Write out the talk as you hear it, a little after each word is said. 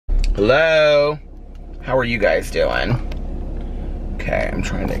Hello? How are you guys doing? Okay, I'm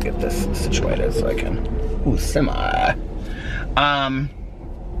trying to get this situated so I can... Ooh, semi.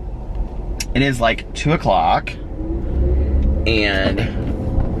 It is like 2 o'clock, and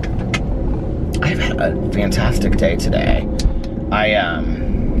I've had a fantastic day today. I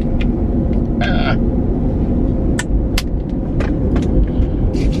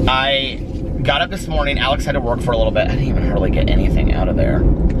got up this morning. Alex had to work for a little bit. I didn't even hardly get anything out of there.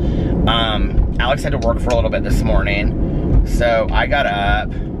 Alex had to work for a little bit this morning. So I got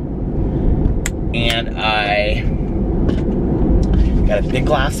up and I got a big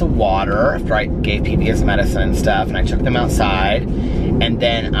glass of water after I gave PB his medicine and stuff, and I took them outside. And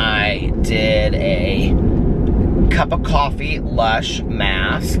then I did a cup of coffee Lush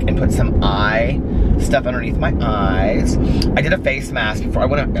mask and put some eye stuff underneath my eyes. I did a face mask before I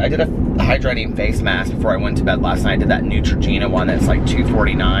did a hydrating face mask before I went to bed last night. I did that Neutrogena one that's like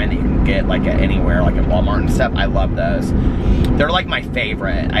 $2.49 that you can get like at anywhere, like at Walmart and stuff. I love those. They're like my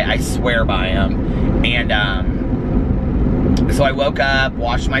favorite. I swear by them. And so I woke up,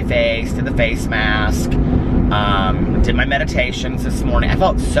 washed my face, did the face mask, did my meditations this morning. I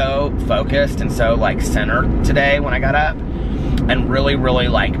felt so focused and so like centered today when I got up, and really, really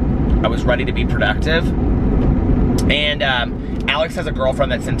like I was ready to be productive. And Alex has a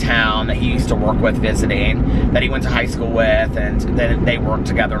girlfriend that's in town that he used to work with visiting, that he went to high school with, and then they worked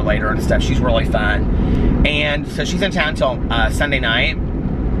together later and stuff. She's really fun. And so she's in town until Sunday night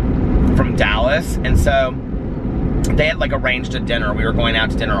from Dallas. And so they had like arranged a dinner. We were going out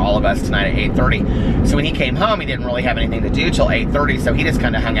to dinner, all of us, tonight at 8:30. So when he came home, he didn't really have anything to do till 8:30. So he just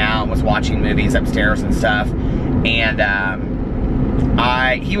kind of hung out and was watching movies upstairs and stuff. And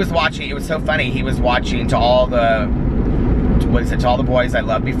he was watching, it was so funny, he was watching To All the Boys I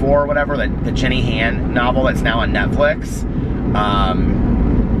Loved Before, or whatever, the Jenny Han novel that's now on Netflix.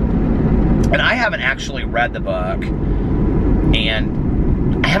 And I haven't actually read the book,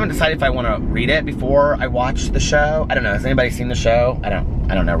 and I haven't decided if I want to read it before I watch the show. I don't know, has anybody seen the show? I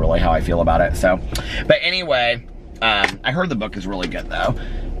don't know really how I feel about it, so. But anyway, I heard the book is really good though.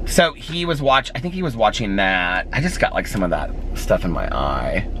 So he was I think he was watching that. I just got like some of that stuff in my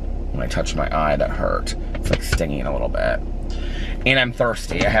eye. When I touched my eye, that hurt. It's like stinging a little bit. And I'm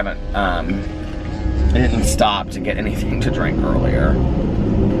thirsty. I didn't stop to get anything to drink earlier.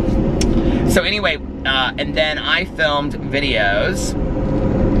 So anyway, and then I filmed videos.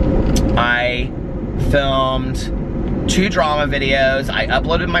 I filmed 2 drama videos. I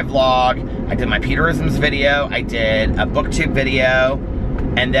uploaded my vlog. I did my Peterisms video. I did a booktube video.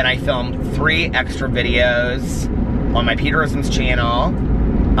 And then I filmed 3 extra videos on my Peterisms channel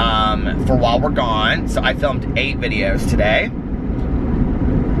for While We're Gone. So I filmed 8 videos today.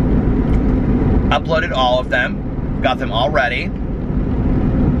 Uploaded all of them. Got them all ready.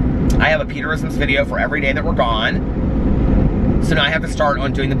 I have a Peterisms video for every day that we're gone. So now I have to start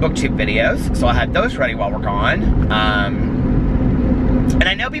on doing the booktube videos. So I had those ready while we're gone. And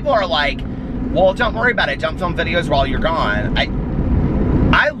I know people are like, well, don't worry about it. Don't film videos while you're gone.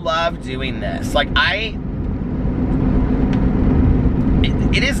 I love doing this. Like,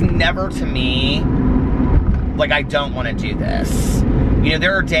 it is never to me, like, I don't want to do this. You know,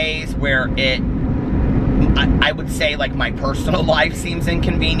 there are days where I would say, like, my personal life seems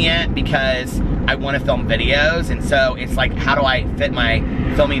inconvenient because I want to film videos, and so it's like, how do I fit my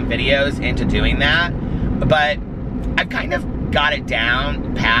filming videos into doing that? But I've kind of got it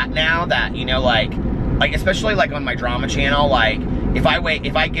down pat now that, you know, like especially like on my drama channel, like,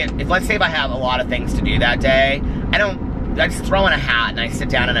 let's say if I have a lot of things to do that day, I just throw in a hat and I sit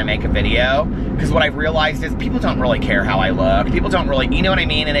down and I make a video, because what I've realized is people don't really care how I look. People don't really, you know what I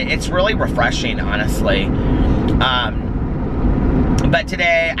mean? And it's really refreshing, honestly. But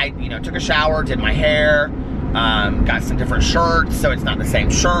today, I took a shower, did my hair, got some different shirts, so it's not the same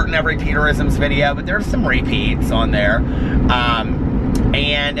shirt in every Peterisms video, but there's some repeats on there.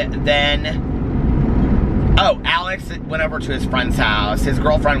 And then, Alex went over to his friend's house. His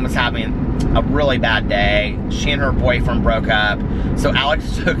girlfriend was having a really bad day. She and her boyfriend broke up. So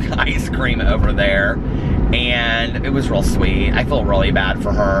Alex took ice cream over there, and it was real sweet. I feel really bad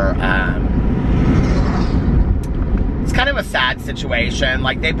for her. It's kind of a sad situation.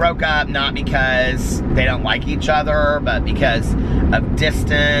 Like, they broke up not because they don't like each other, but because of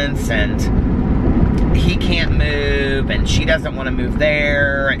distance, and he can't move and she doesn't want to move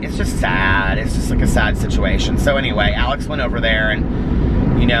there. It's just sad. It's just like a sad situation. So anyway, Alex went over there and,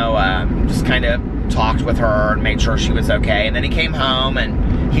 just kind of talked with her and made sure she was okay. And then he came home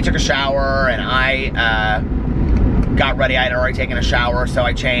and he took a shower, and I got ready. I had already taken a shower, so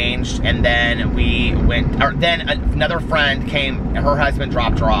I changed, and then we went, or then another friend came, her husband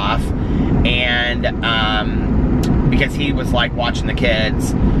dropped her off, and because he was like watching the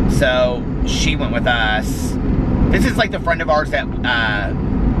kids, so she went with us. This is like the friend of ours that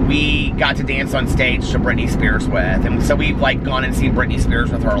we got to dance on stage to Britney Spears with, and so we've like gone and seen Britney Spears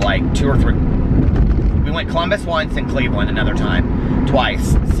with her like 2 or 3. We went Columbus once and Cleveland another time,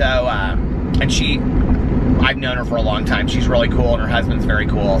 twice. So and I've known her for a long time. She's really cool, and her husband's very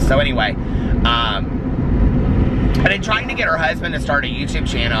cool. So anyway, I've been trying to get her husband to start a YouTube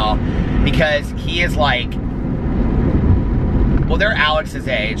channel because he is like, well, they're Alex's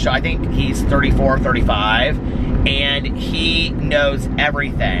age, so I think he's 34, 35, and he knows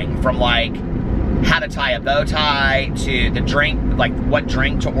everything from like how to tie a bow tie to the drink, like what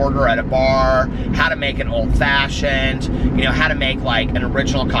drink to order at a bar, how to make an old-fashioned, you know, how to make like an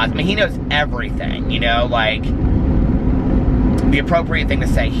original costume. I mean, he knows everything, you know, like the appropriate thing to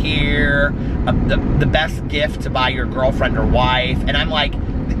say here, the best gift to buy your girlfriend or wife. And I'm like,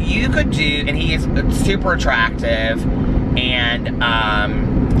 you could do, and he is super attractive and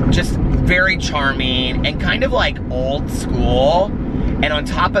just very charming and kind of like old school. And on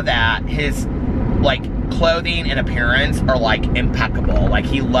top of that, his like clothing and appearance are like impeccable. Like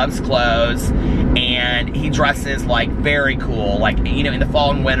he loves clothes and he dresses like very cool. Like, you know, in the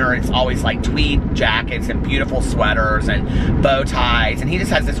fall and winter, it's always like tweed jackets and beautiful sweaters and bow ties. And he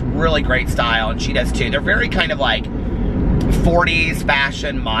just has this really great style, and she does too. They're very kind of like 40s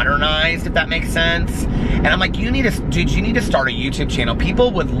fashion modernized, if that makes sense. And I'm like, you need to, dude, you need to start a YouTube channel. People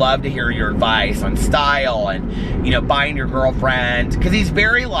would love to hear your advice on style and, you know, buying your girlfriend. Because he's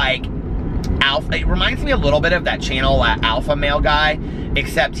very like alpha. It reminds me a little bit of that channel, Alpha Male Guy,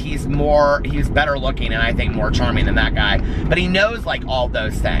 except he's better looking and I think more charming than that guy. But he knows like all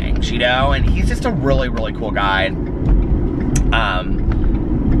those things, you know, and he's just a really, really cool guy.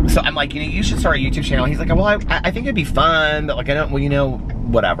 So I'm like, you know, you should start a YouTube channel. He's like, well, I think it'd be fun, but like, I don't, well, you know,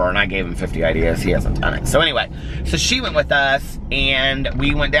 whatever. And I gave him 50 ideas. He hasn't done it. So anyway, so she went with us and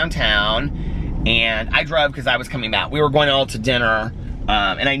we went downtown, and I drove because I was coming back. We were going all to dinner,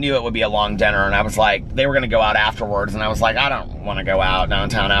 and I knew it would be a long dinner, and I was like, they were going to go out afterwards, and I was like, I don't want to go out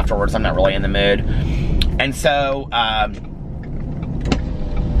downtown afterwards. I'm not really in the mood. And so, Alex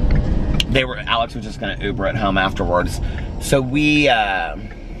was just going to Uber it home afterwards. So we,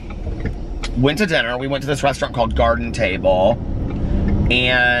 went to dinner. We went to this restaurant called Garden Table,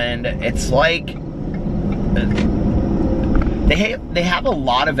 and it's like they have a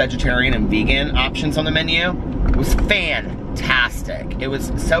lot of vegetarian and vegan options on the menu. It was fantastic. It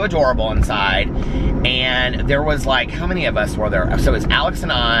was so adorable inside, and there was like, how many of us were there? So it was Alex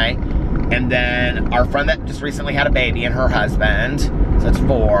and I, and then our friend that just recently had a baby and her husband, so that's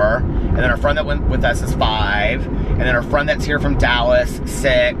 4, and then our friend that went with us is 5, and then our friend that's here from Dallas,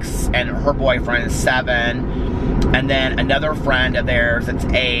 6, and her boyfriend is 7, and then another friend of theirs, it's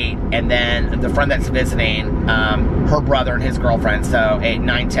 8, and then the friend that's visiting, her brother and his girlfriend, so 8,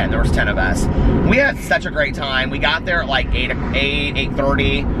 9, 10, there was 10 of us. We had such a great time. We got there at like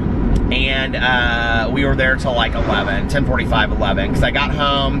 8:30, and we were there till like 11, 10:45, 11, because I got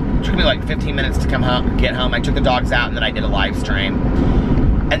home. It took me like 15 minutes to get home. I took the dogs out, and then I did a live stream.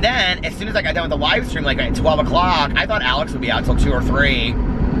 And then, as soon as I got done with the live stream, like at 12 o'clock, I thought Alex would be out till 2 or 3.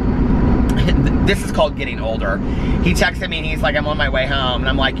 This is called getting older. He texted me, and he's like, I'm on my way home. And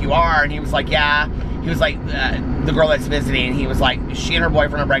I'm like, you are? And he was like, yeah. He was like, the girl that's visiting, he was like, she and her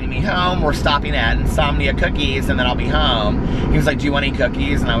boyfriend are bringing me home. We're stopping at Insomnia Cookies, and then I'll be home. He was like, do you want any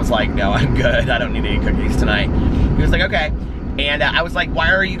cookies? And I was like, no, I'm good. I don't need any cookies tonight. He was like, okay. And I was like,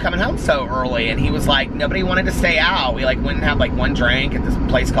 why are you coming home so early? And he was like, nobody wanted to stay out. We like went and had like one drink at this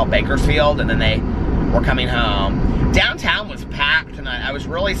place called Bakersfield, and then they were coming home. Downtown was packed, and I was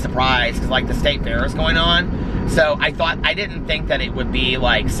really surprised because like the state fair is going on. So I didn't think that it would be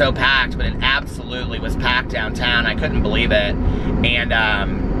like so packed, but it absolutely was packed downtown. I couldn't believe it. And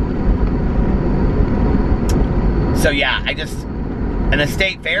so yeah, and the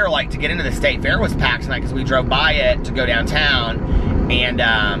state fair, like to get into the state fair was packed tonight because we drove by it to go downtown. And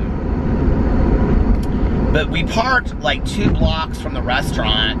but we parked like 2 blocks from the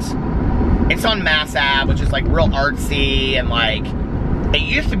restaurant. It's on Mass Ave, which is like real artsy, and like it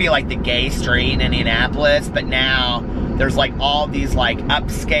used to be like the gay street in Indianapolis, but now there's like all these like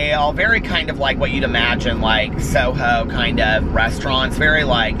upscale, very kind of like what you'd imagine like Soho kind of restaurants, very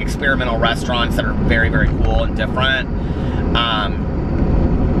like experimental restaurants that are very, very cool and different.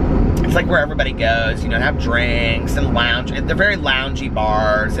 It's like where everybody goes, you know, to have drinks and lounge. They're very loungy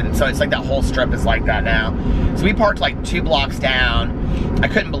bars, and so it's like that whole strip is like that now. So we parked like 2 blocks down. I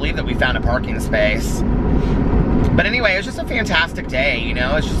couldn't believe that we found a parking space. But anyway, it was just a fantastic day, you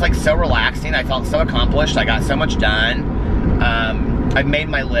know? It's just like so relaxing. I felt so accomplished. I got so much done. I've made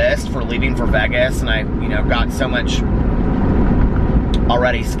my list for leaving for Vegas, and I, you know, got so much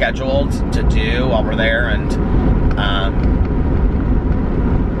already scheduled to do while we're there, and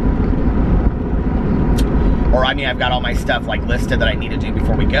or I mean, I've got all my stuff like listed that I need to do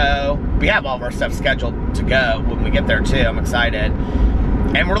before we go. We have all of our stuff scheduled to go when we get there too. I'm excited.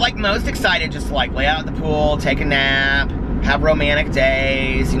 And we're like most excited just to like lay out at the pool, take a nap, have romantic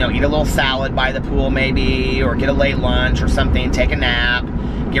days, you know, eat a little salad by the pool maybe, or get a late lunch or something, take a nap,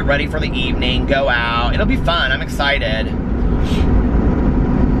 get ready for the evening, go out. It'll be fun. I'm excited.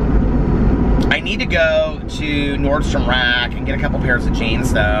 I need to go to Nordstrom Rack and get a couple pairs of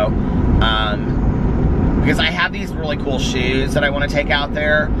jeans though. Because I have these really cool shoes that I want to take out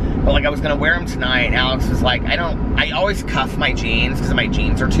there, but like I was going to wear them tonight, and Alex was like, I always cuff my jeans because my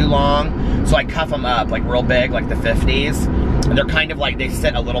jeans are too long, so I cuff them up like real big, like the 50s, and they're kind of like, they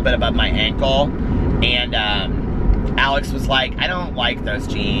sit a little bit above my ankle, and Alex was like, I don't like those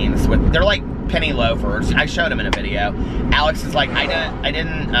jeans, they're like penny loafers. I showed him in a video. Alex is like, I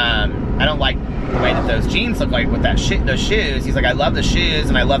don't like the way that those jeans look like with those shoes. He's like, I love the shoes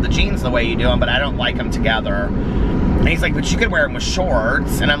and I love the jeans the way you do them, but I don't like them together. And he's like, but you could wear them with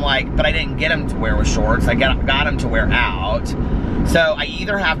shorts. And I'm like, but I didn't get them to wear with shorts. I got them to wear out. So I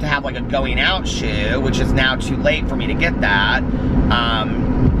either have to have like a going out shoe, which is now too late for me to get that.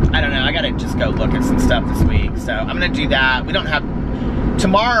 I don't know. I got to just go look at some stuff this week. So I'm going to do that. We don't have...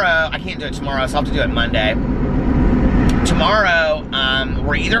 Tomorrow, I can't do it tomorrow, so I'll have to do it Monday. Tomorrow,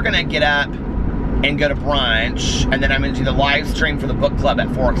 we're either going to get up and go to brunch, and then I'm going to do the live stream for the book club at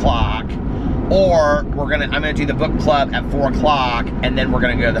 4 o'clock. Or I'm going to do the book club at 4 o'clock, and then we're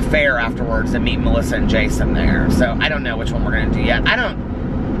going to go to the fair afterwards and meet Melissa and Jason there. So I don't know which one we're going to do yet.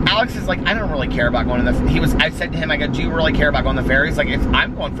 Alex is like, I don't really care about going to the... I said to him, I go, do you really care about going to the fair? He's like,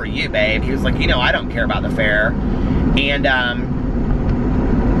 I'm going for you, babe. He was like, you know, I don't care about the fair. And,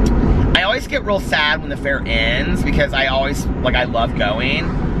 I always get real sad when the fair ends because I love going.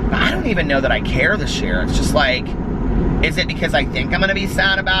 But I don't even know that I care this year. It's just like, is it because I think I'm going to be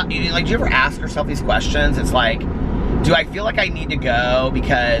sad about it? Like, do you ever ask yourself these questions? It's like, do I feel like I need to go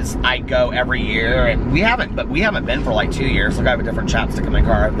because I go every year? And we haven't been for like 2 years. Look, I have a different chapstick in my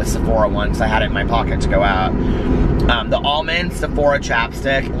car, the Sephora one, because I had it in my pocket to go out. The Almond Sephora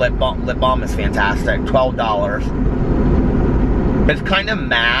chapstick lip balm is fantastic, $12. It's kind of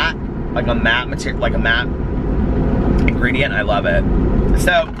matte. Like a matte material, like a matte ingredient. I love it.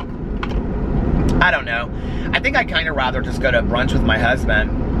 So, I don't know. I think I'd kind of rather just go to brunch with my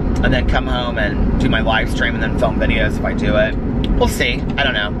husband and then come home and do my live stream and then film videos if I do it. We'll see. I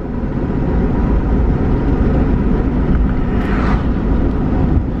don't know.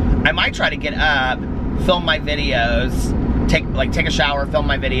 I might try to get up, film my videos, take a shower, film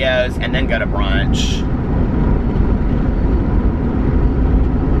my videos, and then go to brunch.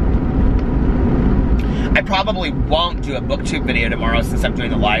 I probably won't do a booktube video tomorrow since I'm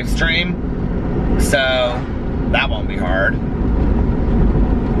doing the live stream, so that won't be hard.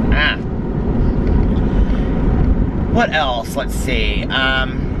 What else? Let's see.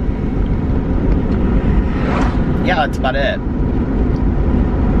 Yeah, that's about it.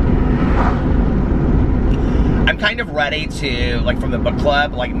 I'm kind of ready to, like, from the book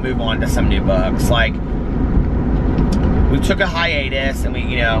club, like, move on to some new books. Like, we took a hiatus and we,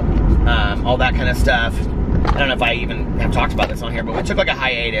 you know, all that kind of stuff. I don't know if I even have talked about this on here, but we took like a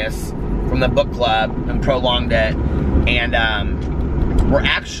hiatus from the book club and prolonged it. And we're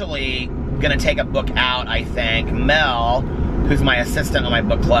actually going to take a book out, I think. Mel, who's my assistant on my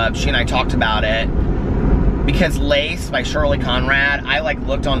book club, she and I talked about it. Because Lace by Shirley Conrad, I like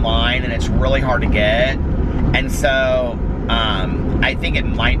looked online and it's really hard to get. And so I think it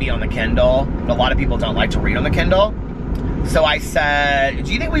might be on the Kindle, but a lot of people don't like to read on the Kindle. So I said,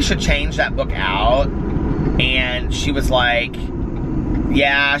 do you think we should change that book out? And she was like,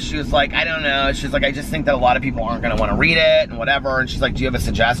 yeah. She was like, I don't know. She's like, I just think that a lot of people aren't going to want to read it and whatever. And she's like, do you have a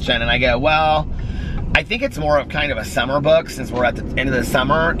suggestion? And I go, well, I think it's more of kind of a summer book since we're at the end of the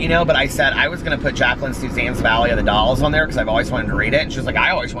summer, you know. But I said I was going to put Jacqueline Suzanne's Valley of the Dolls on there because I've always wanted to read it. And she was like, I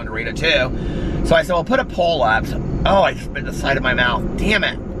always wanted to read it too. So I said, well, put a poll up. Oh, I spit the side of my mouth. Damn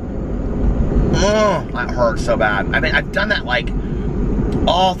it. Oh, that hurts so bad. I mean, I've done that like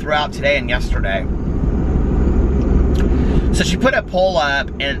all throughout today and yesterday. So she put a poll up,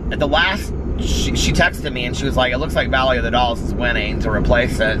 and at the last, she texted me and she was like, it looks like Valley of the Dolls is winning to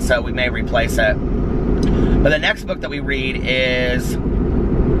replace it, so we may replace it. But the next book that we read is,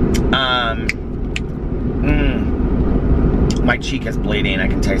 my cheek is bleeding, I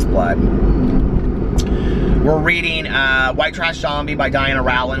can taste blood. We're reading White Trash Zombie by Diana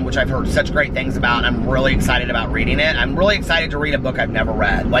Rowland, which I've heard such great things about, and I'm really excited about reading it. I'm really excited to read a book I've never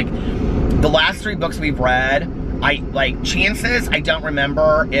read. Like, the last 3 books we've read, Chances, I don't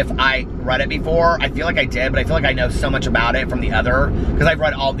remember if I read it before. I feel like I did, but I feel like I know so much about it from the other, because I've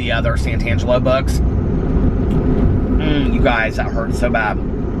read all the other Santangelo books. You guys, that hurt so bad.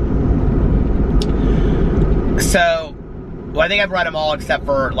 So, well, I think I've read them all except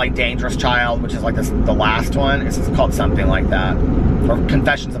for, like, Dangerous Child, which is, like, the last one. It's called something like that. Or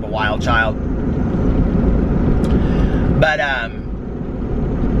Confessions of a Wild Child. But,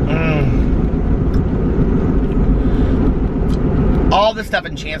 all the stuff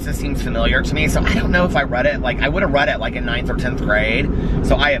in Chances seems familiar to me, so I don't know if I read it. Like, I would have read it, like, in 9th or 10th grade.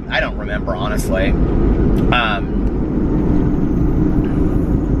 So I don't remember, honestly.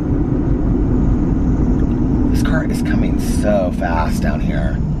 This car is coming so fast down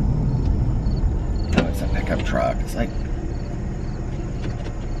here. Oh, it's a pickup truck. It's like,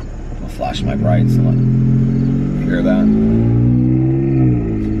 I'll flash my brights and let you hear that.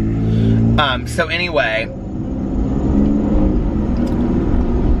 So anyway,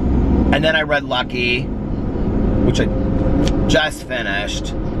 and then I read Lucky, which I just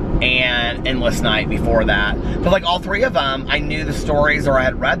finished, and Endless Night before that. But like all 3 of them, I knew the stories or I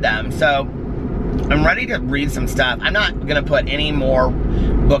had read them, so I'm ready to read some stuff. I'm not going to put any more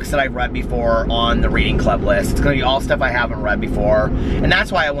books that I've read before on the reading club list. It's going to be all stuff I haven't read before. And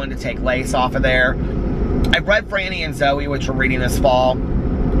that's why I wanted to take Lace off of there. I've read Franny and Zoe, which we're reading this fall.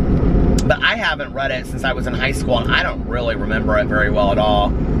 But I haven't read it since I was in high school, and I don't really remember it very well at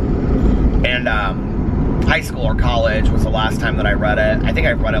all. And high school or college was the last time that I read it. I think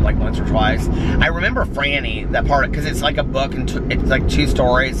I've read it like once or twice. I remember Franny, that part, because it's like a book, and it's like 2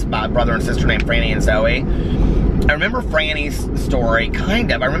 stories about a brother and sister named Franny and Zoe. I remember Franny's story,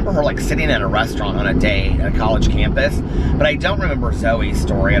 kind of. I remember her like sitting in a restaurant on a date at a college campus, but I don't remember Zoe's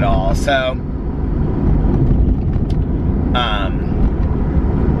story at all. So,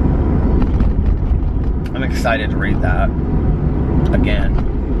 I'm excited to read that again.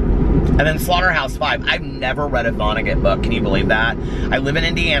 And then Slaughterhouse-Five. I've never read a Vonnegut book. Can you believe that? I live in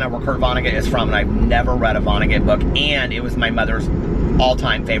Indiana, where Kurt Vonnegut is from, and I've never read a Vonnegut book. And it was my mother's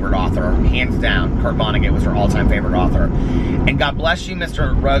all-time favorite author. Hands down, Kurt Vonnegut was her all-time favorite author. And God Bless You,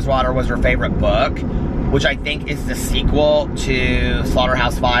 Mr. Rosewater was her favorite book, which I think is the sequel to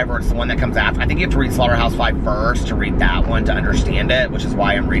Slaughterhouse-Five, or it's the one that comes after. I think you have to read Slaughterhouse-Five first to read that one to understand it, which is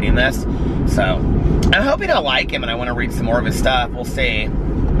why I'm reading this. So, I'm hoping I like him, and I want to read some more of his stuff. We'll see.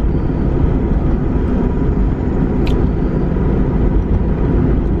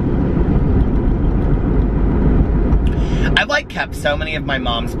 I've like kept so many of my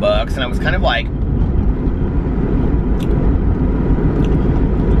mom's books, and I was kind of like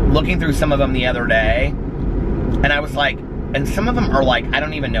looking through some of them the other day, and I was like, and some of them are like, I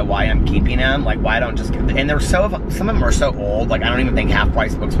don't even know why I'm keeping them. Like, why I don't just, and they're so, some of them are so old, like I don't even think Half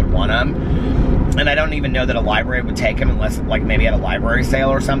Price Books would want them, and I don't even know that a library would take them unless like maybe at a library sale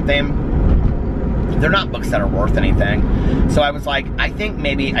or something. They're not books that are worth anything. So I was like, I think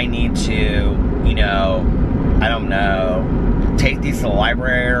maybe I need to, you know, I don't know, take these to the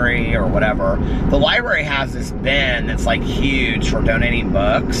library or whatever. The library has this bin that's like huge for donating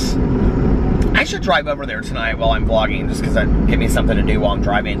books. I should drive over there tonight while I'm vlogging, just because that give me something to do while I'm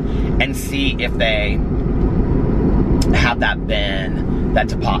driving, and see if they have that bin, that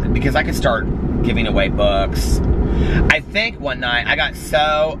deposit, because I could start giving away books. I think one night I got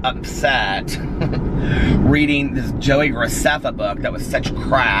so upset reading this Joey Graceffa book that was such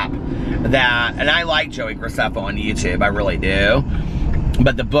crap that, and I like Joey Graceffa on YouTube, I really do,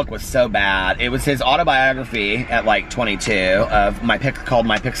 but the book was so bad. It was his autobiography at like 22 of called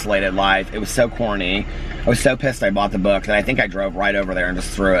My Pixelated Life. It was so corny. I was so pissed I bought the book that I think I drove right over there and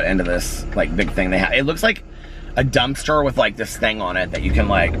just threw it into this like big thing they have. It looks like a dumpster with like this thing on it that you can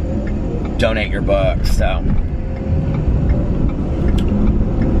like donate your books. So,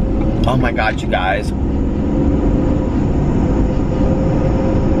 oh my God, you guys.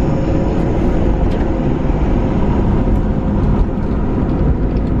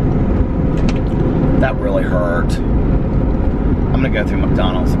 That really hurt. I'm gonna go through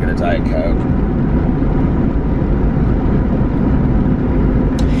McDonald's and get a Diet Coke.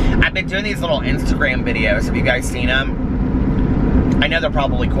 I've been doing these little Instagram videos. Have you guys seen them? I know they're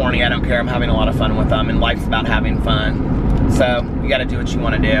probably corny. I don't care. I'm having a lot of fun with them, and life's about having fun. So, you gotta do what you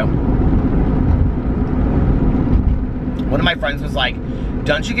wanna do. One of my friends was like,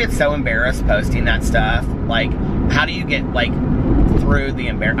 don't you get so embarrassed posting that stuff? Like, how do you get, like, through the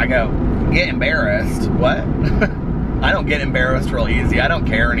I go, get embarrassed? What? I don't get embarrassed real easy. I don't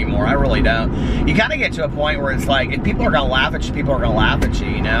care anymore. I really don't. You kind of get to a point where it's like, if people are going to laugh at you, people are going to laugh at you,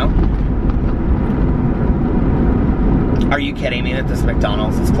 you know? Are you kidding me that this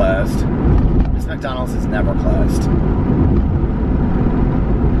McDonald's is closed? This McDonald's is never closed.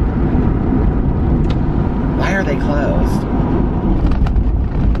 Why are they closed?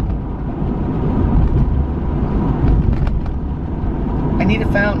 I need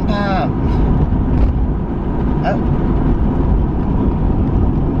a fountain pop. Oh.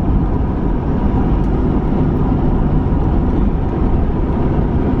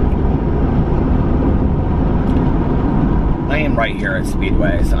 I am right here at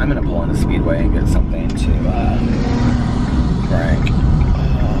Speedway, so I'm gonna pull into Speedway and get something to drink.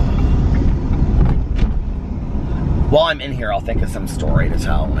 While I'm in here, I'll think of some story to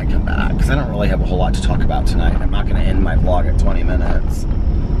tell when I come back, because I don't really have a whole lot to talk about tonight. I'm not gonna end my vlog at 20 minutes.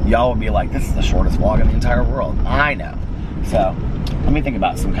 Y'all will be like, this is the shortest vlog in the entire world. I know. So, let me think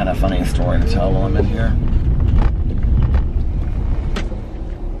about some kind of funny story to tell while I'm in here.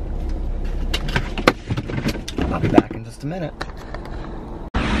 I'll be back in just a minute.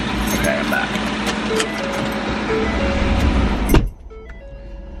 Okay, I'm back.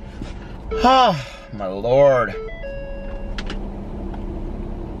 Oh, my Lord.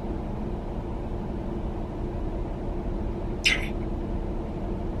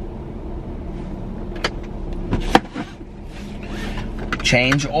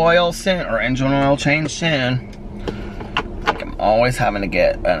 Change oil soon, or engine oil change soon. Like I'm always having to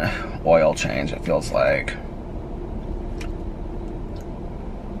get an oil change, it feels like.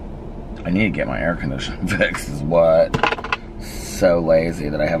 I need to get my air conditioning fixed is what. So lazy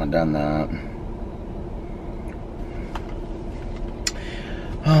that I haven't done that.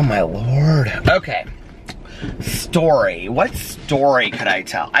 Oh my Lord. Okay. Story. What story could I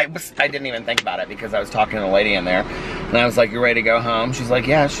tell? I didn't even think about it because I was talking to a lady in there. And I was like, you ready to go home? She's like,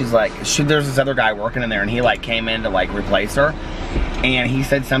 yeah. She's like, there's this other guy working in there and he like came in to like replace her. And he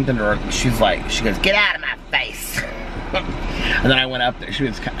said something to her. She goes, get out of my face. And then I went up there. She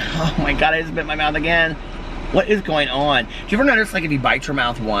was kind of, oh my God, I just bit my mouth again. What is going on? Do you ever notice like if you bite your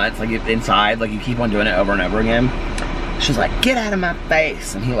mouth once, like inside, like you keep on doing it over and over again? She's like, get out of my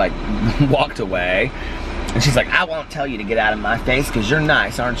face. And he like walked away. And she's like, I won't tell you to get out of my face because you're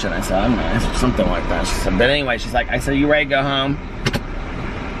nice, aren't you? And I said, I'm nice, or something like that. She said, but anyway, she's like, I said, you ready to go home?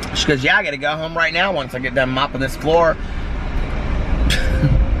 She goes, yeah, I gotta go home right now once I get done mopping this floor.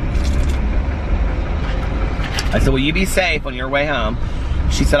 I said, will you be safe on your way home?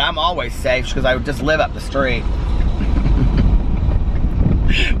 She said, I'm always safe. She goes, I would just live up the street.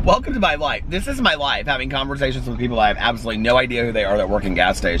 Welcome to my life. This is my life, having conversations with people I have absolutely no idea who they are that work in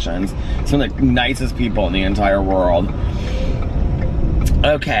gas stations. Some of the nicest people in the entire world.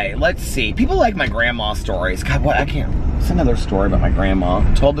 Okay, let's see. People like my grandma stories. God, what? I can't. It's another story about my grandma.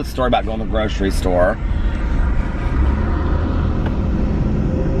 I told this story about going to the grocery store.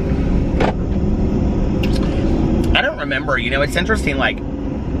 I don't remember. You know, it's interesting, like,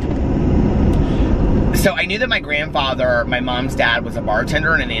 so I knew that my grandfather, my mom's dad, was a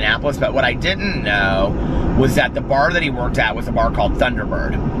bartender in Indianapolis, but what I didn't know was that the bar that he worked at was a bar called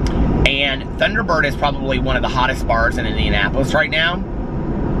Thunderbird. And Thunderbird is probably one of the hottest bars in Indianapolis right now.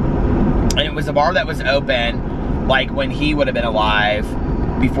 And it was a bar that was open, like, when he would have been alive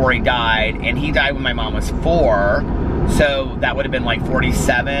before he died. And he died when my mom was 4. So that would have been like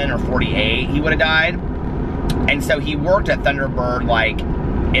 47 or 48 he would have died. And so he worked at Thunderbird, like,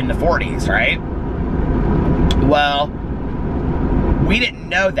 in the 40s, right? Well, we didn't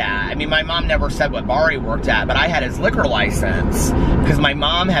know that. I mean, my mom never said what bar he worked at, but I had his liquor license because my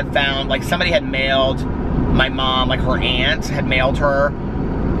mom had found, like, somebody had mailed my mom, like, her aunt had mailed her,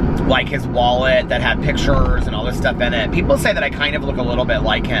 like, his wallet that had pictures and all this stuff in it. People say that I kind of look a little bit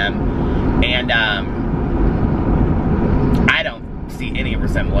like him, and I don't see any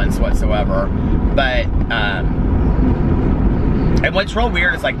resemblance whatsoever. But, and what's real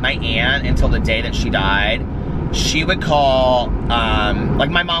weird is, like, my aunt, until the day that she died, she would call, like,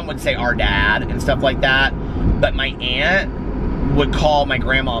 my mom would say our dad and stuff like that, but my aunt would call my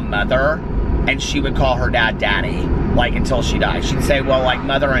grandma mother, and she would call her dad daddy, like, until she died. She'd say, well, like,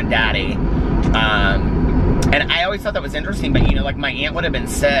 mother and daddy. And I always thought that was interesting, but, you know, like, my aunt would have been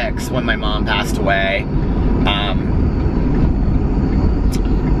 6 when my mom passed away.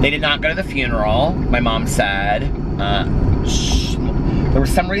 They did not go to the funeral, my mom said. There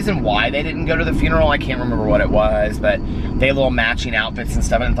was some reason why they didn't go to the funeral. I can't remember what it was, but they had little matching outfits and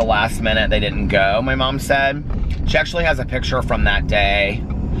stuff, and at the last minute they didn't go, my mom said. She actually has a picture from that day.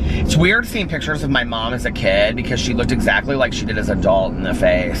 It's weird seeing pictures of my mom as a kid because she looked exactly like she did as an adult in the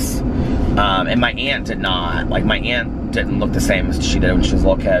face. And my aunt did not. Like, my aunt didn't look the same as she did when she was a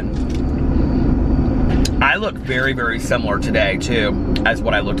little kid. I look very, very similar today, too, as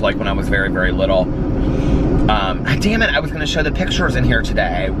what I looked like when I was very, very little. Damn it, I was going to show the pictures in here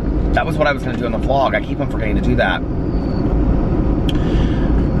today. That was what I was going to do in the vlog. I keep on forgetting to do that.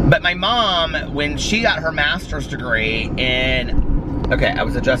 But my mom, when she got her master's degree in... Okay, I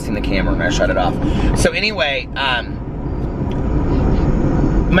was adjusting the camera and I shut it off. So anyway,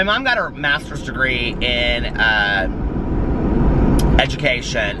 my mom got her master's degree in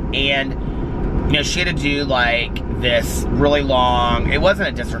education, and you know, she had to do like this really long, it wasn't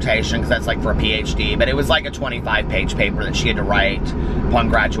a dissertation because that's like for a PhD, but it was like a 25-page paper that she had to write upon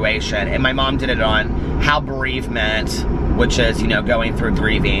graduation. And my mom did it on how bereavement, which is, you know, going through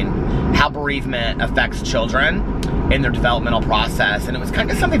grieving, how bereavement affects children in their developmental process. And it was kind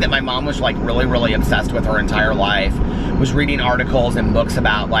of something that my mom was like really, really obsessed with her entire life, was reading articles and books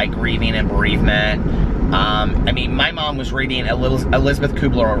about like grieving and bereavement. I mean, my mom was reading Elizabeth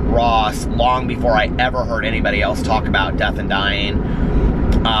Kubler-Ross long before I ever heard anybody else talk about death and dying.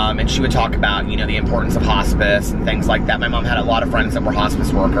 And she would talk about, you know, the importance of hospice and things like that. My mom had a lot of friends that were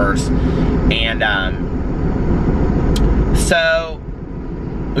hospice workers. And so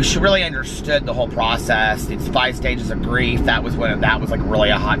she really understood the whole process. It's 5 stages of grief. That was when that was like really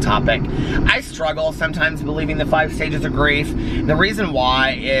a hot topic. I struggle sometimes believing the 5 stages of grief. The reason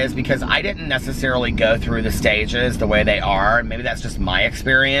why is because I didn't necessarily go through the stages the way they are. Maybe that's just my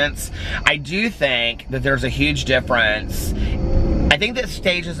experience. I do think that there's a huge difference. I think that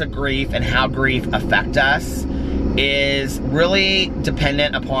stages of grief and how grief affect us is really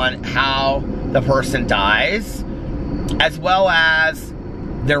dependent upon how the person dies, as well as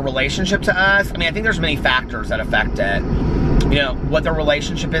their relationship to us. I mean, I think there's many factors that affect it. You know, what their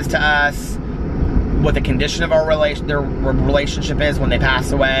relationship is to us, what the condition of their relationship is when they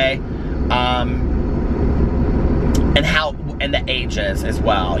pass away, and the ages as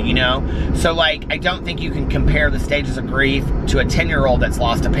well, you know? So, like, I don't think you can compare the stages of grief to a 10-year-old that's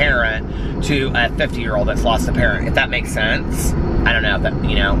lost a parent to a 50-year-old that's lost a parent, if that makes sense. I don't know if that,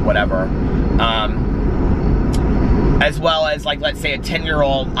 you know, whatever. As well as, like, let's say a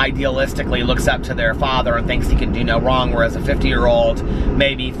 10-year-old idealistically looks up to their father and thinks he can do no wrong, whereas a 50-year-old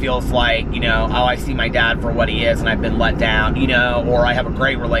maybe feels like, you know, oh, I see my dad for what he is and I've been let down, you know, or I have a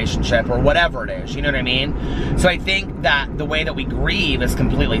great relationship, or whatever it is, you know what I mean? So I think that the way that we grieve is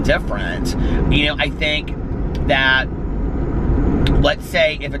completely different. You know, I think that, let's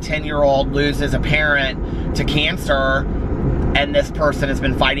say if a 10-year-old loses a parent to cancer, and this person has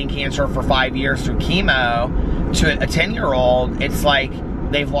been fighting cancer for 5 years through chemo, to a 10-year-old, it's like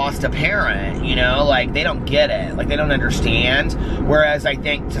they've lost a parent, you know? Like, they don't get it. Like, they don't understand. Whereas I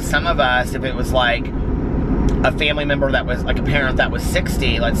think to some of us, if it was like a family member that was, like a parent that was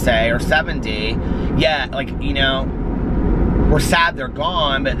 60, let's say, or 70, yeah, like, you know, we're sad they're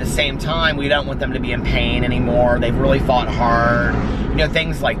gone, but at the same time, we don't want them to be in pain anymore. They've really fought hard, you know,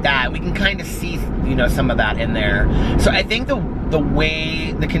 things like that. We can kind of see, you know, some of that in there. So I think the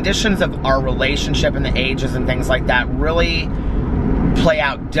way, the conditions of our relationship and the ages and things like that really play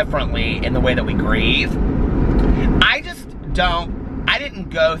out differently in the way that we grieve. I didn't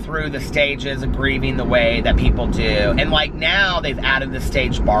go through the stages of grieving the way that people do. And like now they've added the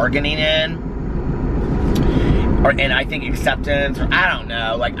stage bargaining in. And I think acceptance, or I don't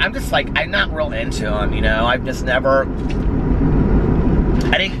know. Like, I'm just like, I'm not real into them, you know? I've just never,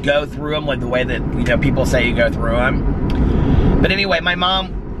 I didn't go through them like the way that, you know, people say you go through them. But anyway, my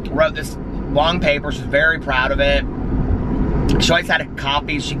mom wrote this long paper. She's very proud of it. She always had a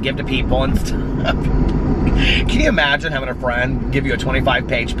copy she'd give to people and stuff. Can you imagine having a friend give you a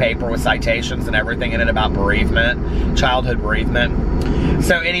 25-page paper with citations and everything in it about bereavement, childhood bereavement?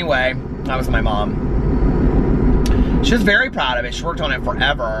 So anyway, that was my mom. She was very proud of it. She worked on it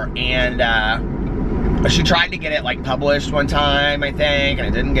forever, and she tried to get it like published one time, I think, and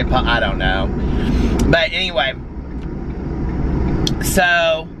it didn't get I don't know. But anyway,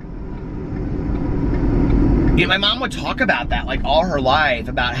 so, you know, my mom would talk about that like all her life,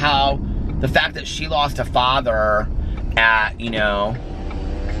 about how the fact that she lost a father at, you know,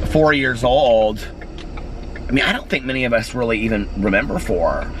 4 years old. I mean, I don't think many of us really even remember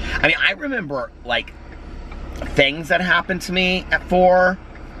 4. I mean, I remember like things that happened to me at 4,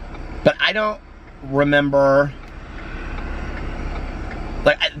 but I don't remember,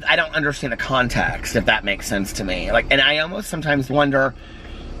 like, I don't understand the context, if that makes sense to me. Like, and I almost sometimes wonder,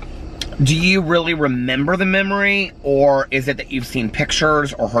 do you really remember the memory, or is it that you've seen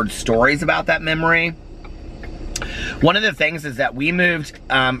pictures or heard stories about that memory? One of the things is that we moved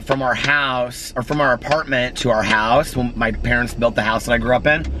from our house, or from our apartment to our house, when my parents built the house that I grew up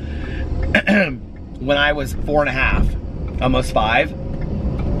in, when I was 4 and a half, almost 5.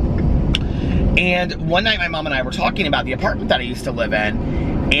 And one night my mom and I were talking about the apartment that I used to live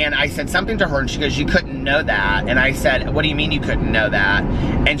in, and I said something to her, and she goes, "You couldn't know that." And I said, "What do you mean you couldn't know that?"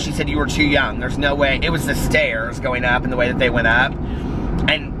 And she said, "You were too young. There's no way." It was the stairs going up and the way that they went up.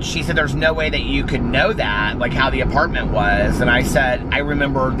 And she said, "There's no way that you could know that, like how the apartment was." And I said, "I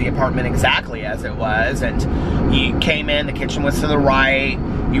remember the apartment exactly as it was. And you came in, the kitchen was to the right.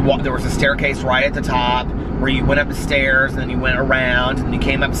 You walked, there was a staircase right at the top where you went up the stairs, and then you went around, and you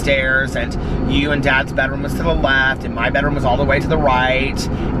came upstairs, and you and Dad's bedroom was to the left, and my bedroom was all the way to the right,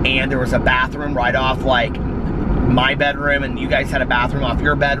 and there was a bathroom right off, like, my bedroom, and you guys had a bathroom off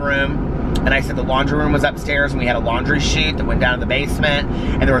your bedroom." And I said the laundry room was upstairs, and we had a laundry chute that went down to the basement,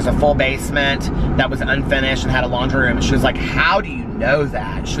 and there was a full basement that was unfinished and had a laundry room. And she was like, "How do you know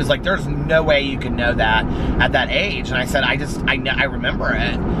that?" She was like, "There's no way you could know that at that age." And I said, I remember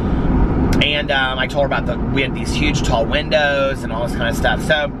it. And I told her about we had these huge tall windows and all this kind of stuff.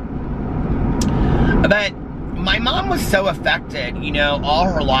 So, but my mom was so affected, you know, all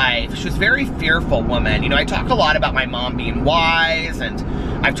her life. She was a very fearful woman. You know, I talk a lot about my mom being wise, and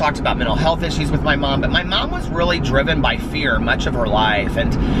I've talked about mental health issues with my mom, but my mom was really driven by fear much of her life,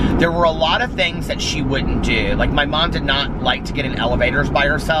 and there were a lot of things that she wouldn't do. Like, my mom did not like to get in elevators by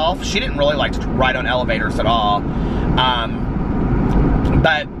herself. She didn't really like to ride on elevators at all.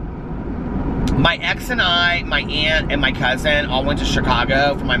 But my ex and I, my aunt and my cousin all went to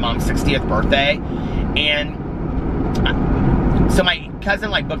Chicago for my mom's 60th birthday, and so my cousin,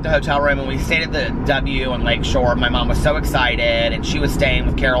 like, booked the hotel room, and we stayed at the W on Lake Shore. My mom was so excited, and she was staying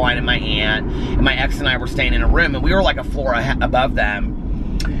with Caroline and my aunt, and my ex and I were staying in a room, and we were like a floor above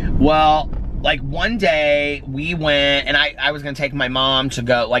them. Well, like, one day we went, and I was gonna take my mom to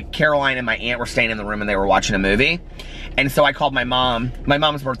go, like, Caroline and my aunt were staying in the room, and they were watching a movie. And so I called my mom. My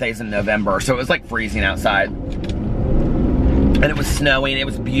mom's birthday is in November, so it was like freezing outside, and it was snowing. It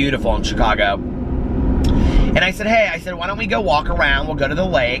was beautiful in Chicago. And I said, "Hey," I said, "why don't we go walk around? We'll go to the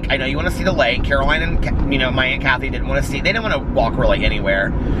lake. I know you want to see the lake." Caroline and, you know, my Aunt Kathy didn't want to see, they didn't want to walk really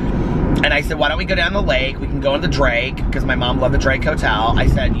anywhere. And I said, "Why don't we go down the lake? We can go in the Drake," because my mom loved the Drake Hotel. I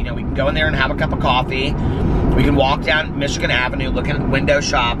said, "You know, we can go in there and have a cup of coffee. We can walk down Michigan Avenue, look at window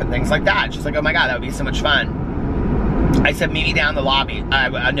shop and things like that." She's like, "Oh my God, that would be so much fun." I said, "Meet me down in the lobby."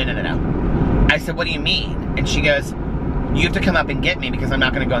 No. I said, "What do you mean?" And she goes, "You have to come up and get me because I'm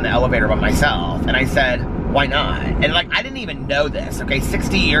not going to go in the elevator by myself." And I said, "Why not?" And, like, I didn't even know this, okay?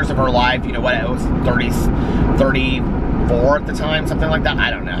 60 years of her life, you know what, it was 34 at the time, something like that.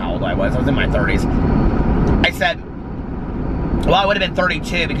 I don't know how old I was. I was in my 30s. I said, well, I would have been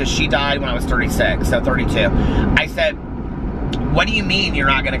 32 because she died when I was 36, so 32. I said, "What do you mean you're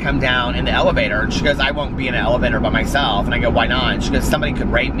not going to come down in the elevator?" And she goes, "I won't be in an elevator by myself." And I go, "Why not?" And she goes, "Somebody could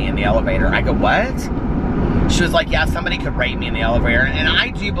rape me in the elevator." I go, "What?" She was like, "Yeah, somebody could rape me in the elevator." And I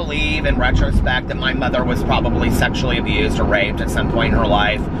do believe, in retrospect, that my mother was probably sexually abused or raped at some point in her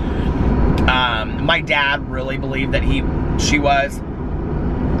life. My dad really believed that she was,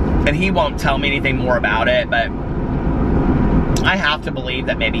 and he won't tell me anything more about it, but I have to believe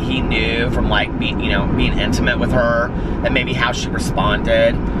that maybe he knew from, like, being intimate with her, that maybe how she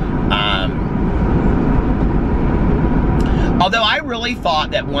responded. Although I really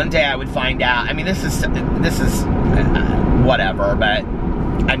thought that one day I would find out. I mean, this is whatever, but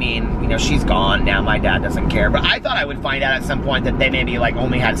I mean, you know, she's gone now. My dad doesn't care, but I thought I would find out at some point that they maybe, like,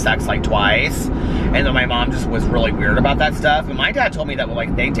 only had sex like twice, and then my mom just was really weird about that stuff. And my dad told me that, well,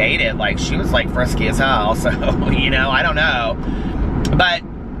 like, they dated, like, she was, like, frisky as hell. So, you know, I don't know, but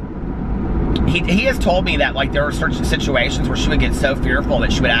he has told me that, like, there were certain situations where she would get so fearful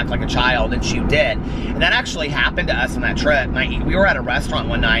that she would act like a child, and she did. And that actually happened to us on that trip. We were at a restaurant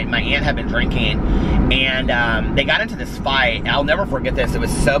one night, my aunt had been drinking, and they got into this fight. I'll never forget this. It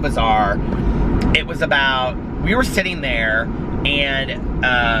was so bizarre. It was about, we were sitting there,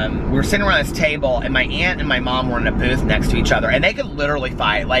 and we were sitting around this table, and my aunt and my mom were in a booth next to each other, and they could literally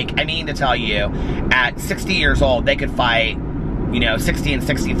fight. Like, I mean to tell you, at 60 years old, they could fight, you know, 60 and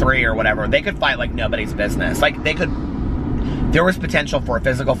 63 or whatever. They could fight like nobody's business. Like, there was potential for a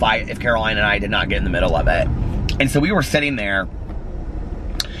physical fight if Caroline and I did not get in the middle of it. And so we were sitting there,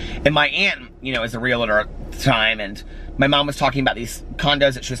 and my aunt, you know, is a realtor at the time, and my mom was talking about these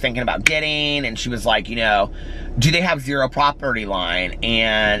condos that she was thinking about getting, and she was like, you know, do they have zero property line?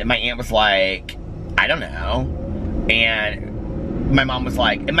 And my aunt was like, I don't know. And my mom was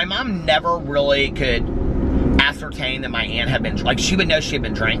like, and my mom never really could ascertain that my aunt had been, like, she would know she had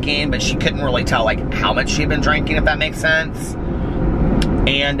been drinking, but she couldn't really tell, like, how much she had been drinking, if that makes sense.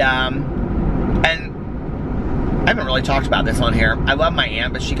 And I haven't really talked about this on here. I love my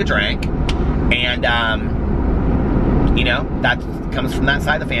aunt, but she could drink. And, you know, that comes from that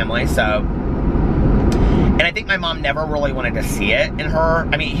side of the family, so. And I think my mom never really wanted to see it in her.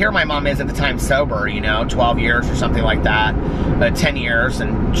 I mean, here my mom is at the time sober, you know, 12 years or something like that, 10 years,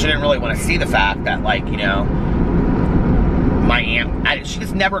 and she didn't really want to see the fact that, like, you know, my aunt, she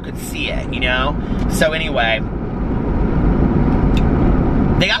just never could see it, you know? So anyway,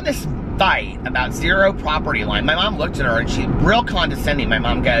 they got this fight about zero property line. My mom looked at her and she, real condescending, my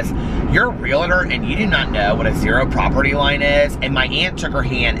mom goes, "You're a realtor and you do not know what a zero property line is?" And my aunt took her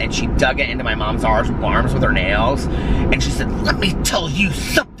hand and she dug it into my mom's arms with her nails. And she said, "Let me tell you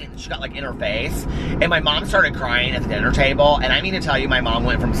something." She got, like, in her face. And my mom started crying at the dinner table. And I mean to tell you, my mom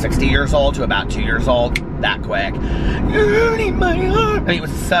went from 60 years old to about 2 years old that quick. "You're hurting my heart." I mean, it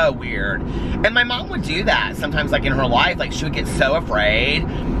was so weird. And my mom would do that sometimes, like, in her life. Like, she would get so afraid.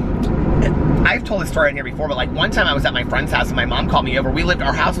 I've told this story in here before, but, like, one time I was at my friend's house and my mom called me over.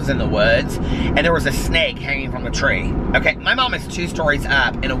 Our house was in the woods, and there was a snake hanging from the tree. Okay, my mom is 2 stories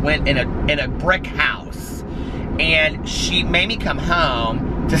up in a brick house, and she made me come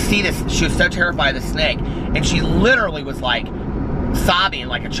home to see this. She was so terrified of the snake, and she literally was, like, sobbing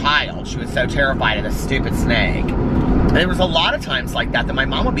like a child. She was so terrified of this stupid snake. And there was a lot of times like that my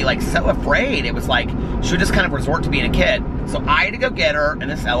mom would be, like, so afraid. It was like she would just kind of resort to being a kid. So I had to go get her in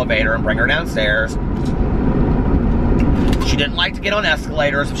this elevator and bring her downstairs. She didn't like to get on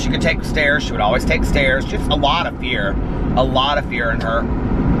escalators. If she could take stairs, she would always take stairs. Just a lot of fear in her.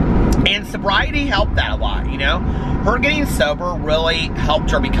 And sobriety helped that a lot, you know? Her getting sober really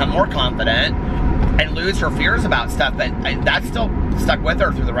helped her become more confident and lose her fears about stuff, but that still stuck with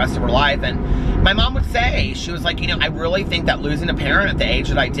her through the rest of her life. And my mom would say, she was like, you know, I really think that losing a parent at the age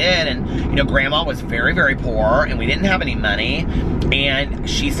that I did, and, you know, Grandma was very, very poor, and we didn't have any money, and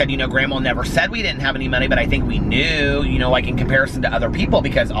she said, you know, Grandma never said we didn't have any money, but I think we knew, you know, like, in comparison to other people,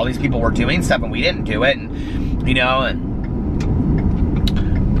 because all these people were doing stuff and we didn't do it, and, you know, and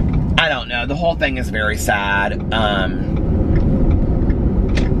I don't know, the whole thing is very sad.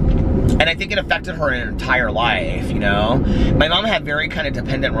 And I think it affected her entire life, you know? My mom had very kind of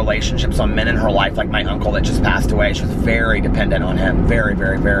dependent relationships on men in her life, like my uncle that just passed away. She was very dependent on him. Very,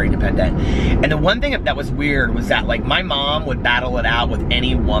 very, very dependent. And the one thing that was weird was that, like, my mom would battle it out with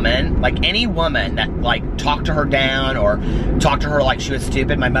any woman. Like, any woman that, like, talked to her down or talked to her like she was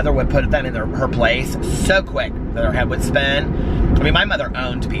stupid, my mother would put them in her place so quick that her head would spin. I mean, my mother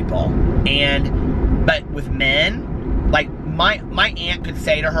owned people. But with men, like, my aunt could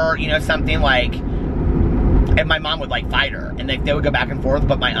say to her, you know, something like, and my mom would, like, fight her, and they would go back and forth,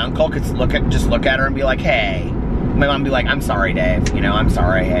 but my uncle could just look at her and be like, "Hey." My mom would be like, "I'm sorry, Dave, you know, I'm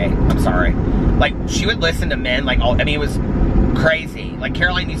sorry, hey, I'm sorry." Like, she would listen to men, like, I mean, it was crazy. Like,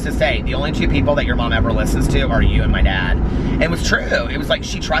 Caroline used to say, the only 2 people that your mom ever listens to are you and my dad. And it was true. It was like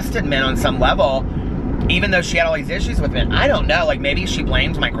she trusted men on some level, even though she had all these issues with men. I don't know, like, maybe she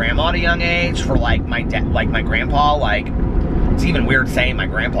blamed my grandma at a young age for, like, my dad, like, my grandpa, like, it's even weird saying my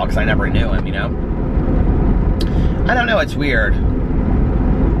grandpa because I never knew him, you know? I don't know, it's weird.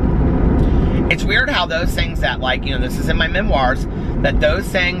 It's weird how those things that, like, you know, this is in my memoirs, that those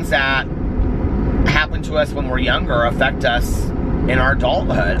things that happen to us when we're younger affect us in our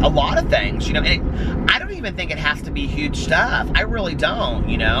adulthood. A lot of things, you know, and I don't even think it has to be huge stuff. I really don't,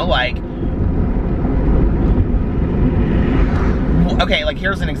 you know, like, okay, like,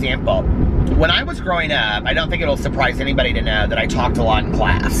 here's an example. When I was growing up, I don't think it'll surprise anybody to know that I talked a lot in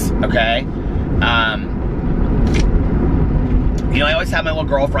class, okay? You know, I always had my little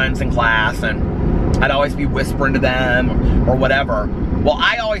girlfriends in class, and I'd always be whispering to them or whatever. Well,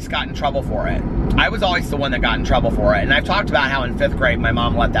 I always got in trouble for it. I was always the one that got in trouble for it. And I've talked about how in 5th grade, my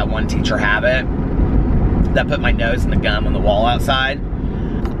mom let that one teacher have it that put my nose in the gum on the wall outside.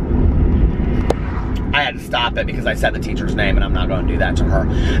 I had to stop it because I said the teacher's name, and I'm not going to do that to her.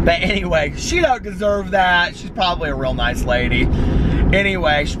 But anyway, she don't deserve that. She's probably a real nice lady.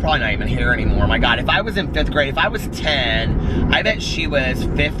 Anyway, she's probably not even here anymore. My God, if I was in 5th grade, if I was 10, I bet she was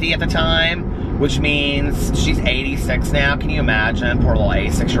 50 at the time, which means she's 86 now. Can you imagine? Poor little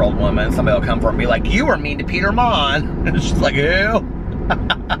 86-year-old woman. Somebody will come for her and be like, "You were mean to Peter Monn." And she's like, "Who?"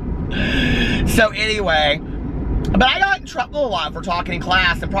 So anyway, but I got in trouble a lot for talking in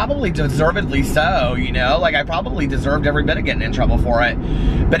class, and probably deservedly so, you know? Like, I probably deserved every bit of getting in trouble for it.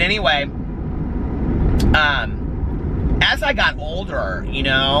 But anyway, as I got older, you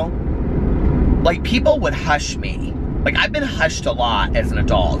know, like, people would hush me. Like, I've been hushed a lot as an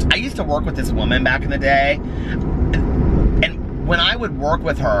adult. I used to work with this woman back in the day, and when I would work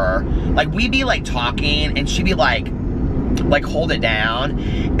with her, like, we'd be, like, talking, and she'd be like, hold it down,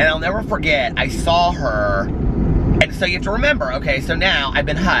 and I'll never forget, I saw her, and so you have to remember, okay, so now I've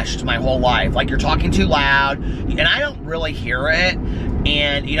been hushed my whole life. Like, you're talking too loud, and I don't really hear it,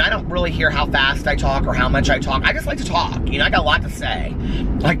 and, you know, I don't really hear how fast I talk or how much I talk. I just like to talk, you know, I got a lot to say,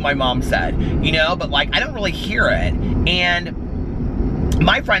 like my mom said, you know, but, like, I don't really hear it, and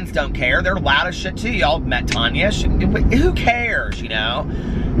my friends don't care. They're loud as shit, too. Y'all met Tanya. Who cares, you know?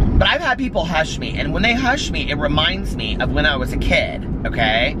 But I've had people hush me, and when they hush me, it reminds me of when I was a kid,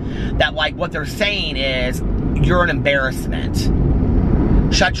 okay? That, like, what they're saying is, you're an embarrassment.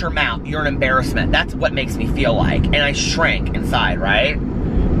 Shut your mouth. You're an embarrassment. That's what makes me feel like. And I shrink inside, right?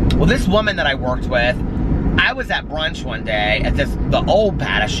 Well, this woman that I worked with, I was at brunch one day at the old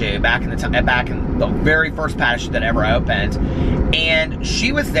Patashu back in the very first Patashu that ever opened, and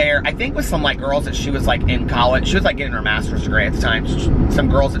she was there, I think with some like girls that she was like in college. She was like getting her master's degree at the time. Some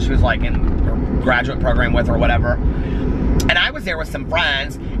girls that she was like in her graduate program with or whatever. And I was there with some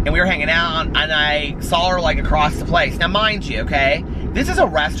friends, and we were hanging out, and I saw her like across the place. Now, mind you, okay, this is a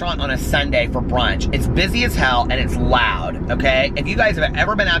restaurant on a Sunday for brunch. It's busy as hell, and it's loud, okay? If you guys have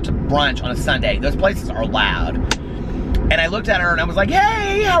ever been out to brunch on a Sunday, those places are loud. And I looked at her, and I was like,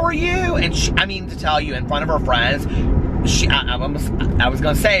 hey, how are you? And she, I mean, to tell you, in front of her friends, I was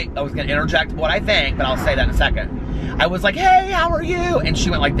going to interject what I think, but I'll say that in a second. I was like, hey, how are you? And she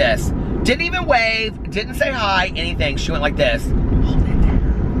went like this. Didn't even wave, didn't say hi, anything. She went like this. Hold it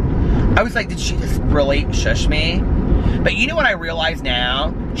down. I was like, did she just really shush me? But you know what I realize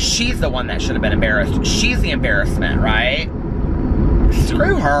now? She's the one that should have been embarrassed. She's the embarrassment, right?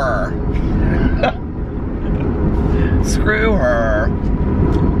 Screw her. Screw her.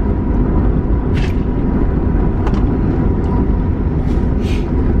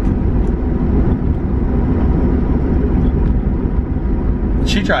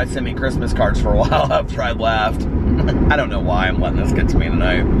 She tried to send me Christmas cards for a while after I left. I don't know why I'm letting this get to me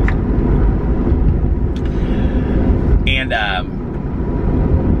tonight. And,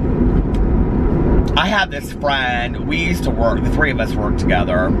 I had this friend, we used to work, the three of us worked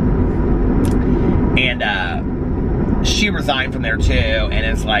together. And, she resigned from there too, and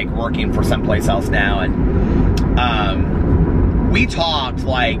is like working for someplace else now. And, we talked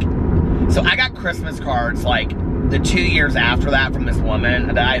like, so I got Christmas cards like the 2 years after that from this woman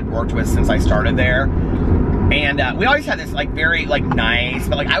that I had worked with since I started there. And we always had this like very like nice,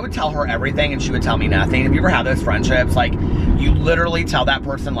 but like I would tell her everything and she would tell me nothing. Have you ever had those friendships? Like you literally tell that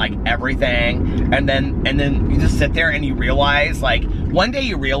person like everything, and then you just sit there and you realize like one day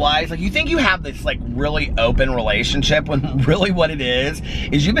you realize like you think you have this like really open relationship when really what it is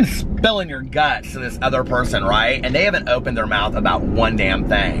you've been spilling your guts to this other person, right? And they haven't opened their mouth about one damn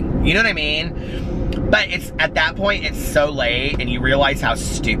thing. You know what I mean? But it's at that point, it's so late, and you realize how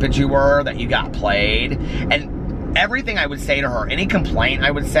stupid you were, that you got played. And everything I would say to her, any complaint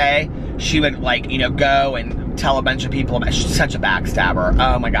I would say, she would, like, you know, go and tell a bunch of people about. She's such a backstabber.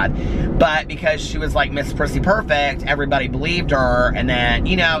 Oh my God. But because she was like Miss Prissy Perfect, everybody believed her. And then,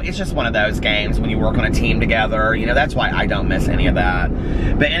 you know, it's just one of those games when you work on a team together. You know, that's why I don't miss any of that.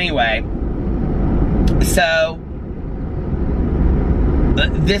 But anyway, so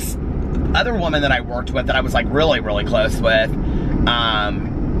this other woman that I worked with that I was like really, really close with,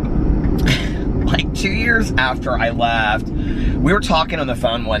 like 2 years after I left, we were talking on the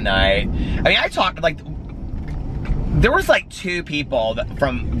phone one night. I mean, I talked like, there was like 2 people that,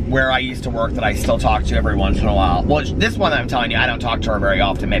 from where I used to work that I still talk to every once in a while. Well, this one that I'm telling you, I don't talk to her very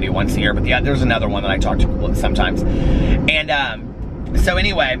often, maybe once a year, but there's another one that I talk to sometimes. And so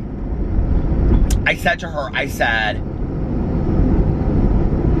anyway, I said to her, I said,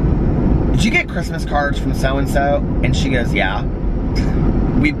 did you get Christmas cards from so-and-so? And she goes, yeah.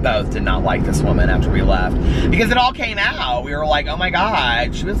 We both did not like this woman after we left. Because it all came out. We were like, oh my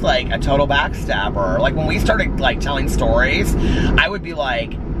God, she was like a total backstabber. Like when we started like telling stories, I would be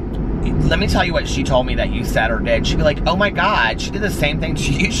like, let me tell you what she told me that you said or did. She'd be like, oh my God, she did the same thing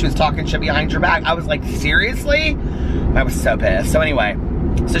to you. She was talking shit behind your back. I was like, seriously? I was so pissed. So anyway,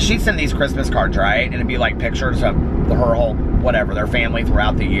 so she'd send these Christmas cards, right? And it'd be like pictures of her whole, whatever, their family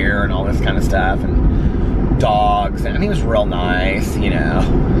throughout the year and all this kind of stuff, and dogs, and I mean, it was real nice, you know,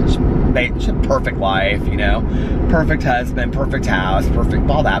 she had a perfect life, you know, perfect husband, perfect house, perfect,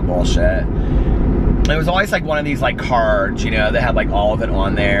 all that bullshit. It was always like one of these like cards, you know, that had like all of it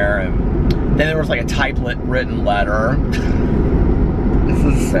on there, and then there was like a typewritten letter. This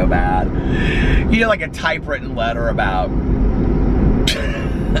is so bad. You know, like a typewritten letter about,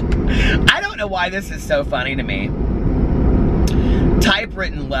 I don't know why this is so funny to me.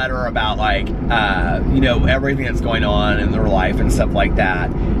 typewritten letter about like, you know, everything that's going on in their life and stuff like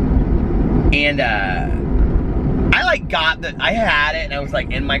that. And I like I had it and I was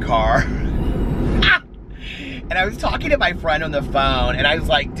like in my car. And I was talking to my friend on the phone, and I was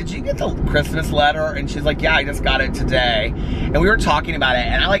like, did you get the Christmas letter? And she's like, yeah, I just got it today. And we were talking about it,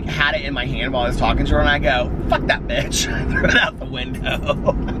 and I like had it in my hand while I was talking to her, and I go, fuck that bitch. I threw it out the window.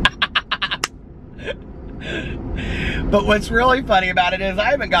 But what's really funny about it is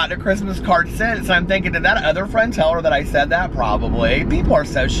I haven't gotten a Christmas card since. So I'm thinking, did that other friend tell her that I said that? Probably. People are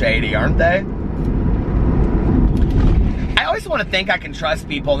so shady, aren't they? I always want to think I can trust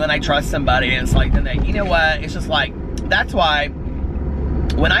people, and then I trust somebody, and it's like, then they, you know what? It's just like, that's why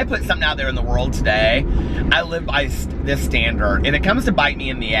when I put something out there in the world today, I live by this standard. If it comes to bite me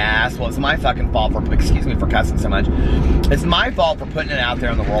in the ass, well, it's my fucking fault for, excuse me for cussing so much. It's my fault for putting it out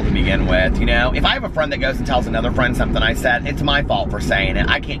there in the world to begin with, you know? If I have a friend that goes and tells another friend something I said, it's my fault for saying it.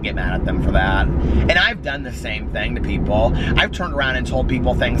 I can't get mad at them for that. And I've done the same thing to people. I've turned around and told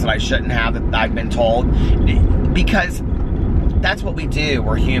people things that I shouldn't have, that I've been told, because that's what we do.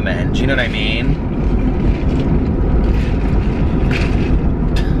 We're humans. You know what I mean?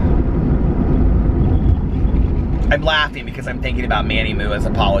 I'm laughing because I'm thinking about Manny Mua's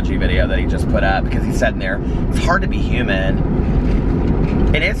apology video that he just put up, because he said in there, it's hard to be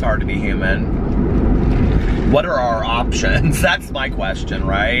human. It is hard to be human. What are our options? That's my question,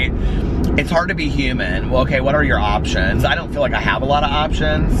 right? It's hard to be human. Well, okay, what are your options? I don't feel like I have a lot of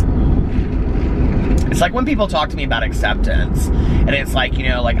options. It's like when people talk to me about acceptance, and it's like, you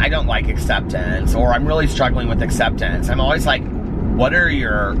know, like, I don't like acceptance, or I'm really struggling with acceptance. I'm always like, what are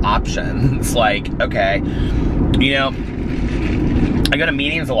your options? Like, okay, you know, I go to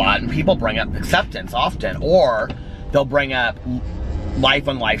meetings a lot, and people bring up acceptance often, or they'll bring up life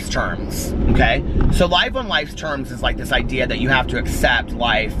on life's terms, okay? So life on life's terms is like this idea that you have to accept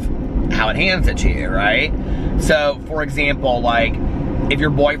life how it hands it to you, right? So, for example, like, if your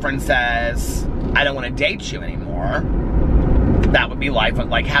boyfriend says, I don't want to date you anymore, that would be life,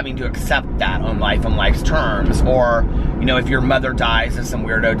 like having to accept that on life's terms. Or, you know, if your mother dies of some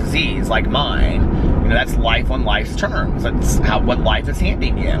weirdo disease like mine, you know, that's life on life's terms. That's what life is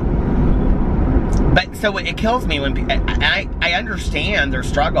handing you. But so it kills me when I understand their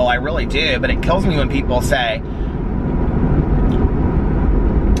struggle, I really do, but it kills me when people say,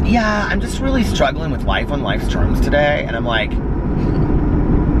 yeah, I'm just really struggling with life on life's terms today. And I'm like,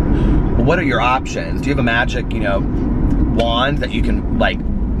 what are your options? Do you have a magic, you know, wand that you can, like,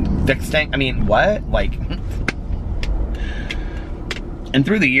 fix things? I mean, what? Like, and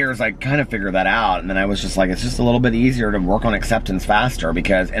through the years, I kind of figured that out, and then I was just like, it's just a little bit easier to work on acceptance faster,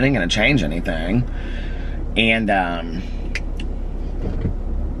 because it ain't gonna change anything. And,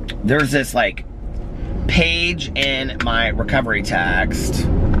 there's this, like, page in my recovery text.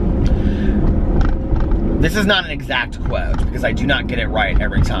 This is not an exact quote, because I do not get it right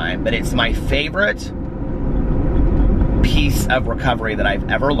every time, but it's my favorite piece of recovery that I've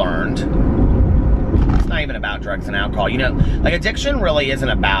ever learned. It's not even about drugs and alcohol. You know, like, addiction really isn't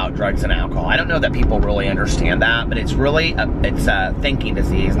about drugs and alcohol. I don't know that people really understand that, but it's really, it's a thinking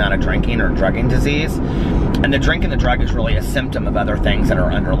disease, not a drinking or drugging disease. And the drink and the drug is really a symptom of other things that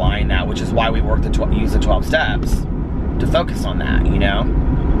are underlying that, which is why we use the 12 steps to focus on that, you know?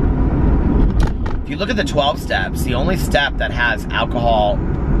 If you look at the 12 steps, the only step that has alcohol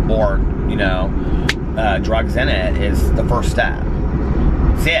or, you know, drugs in it is the first step.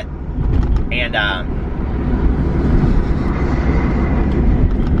 That's it. And,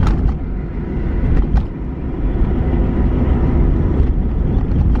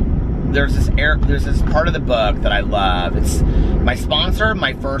 there's this part of the book that I love. It's my sponsor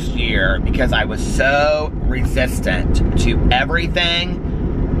my first year, because I was so resistant to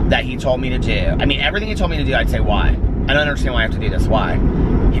everything that he told me to do. I mean, everything he told me to do, I'd say, why? I don't understand why I have to do this. Why?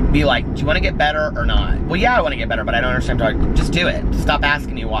 He'd be like, do you want to get better or not? Well, yeah, I want to get better, but I don't understand. Just do it. Stop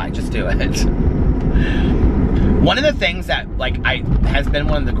asking me why. Just do it. One of the things that, like, has been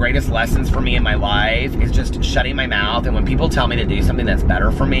one of the greatest lessons for me in my life is just shutting my mouth. And when people tell me to do something that's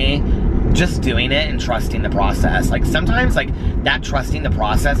better for me, just doing it and trusting the process. Like, sometimes, like, that trusting the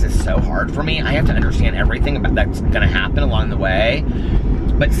process is so hard for me. I have to understand everything about that's going to happen along the way.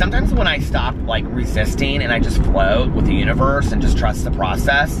 But sometimes when I stop, like, resisting and I just flow with the universe and just trust the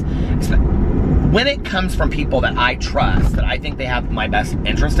process, when it comes from people that I trust, that I think they have my best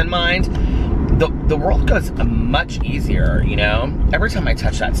interest in mind, the world goes much easier, you know? Every time I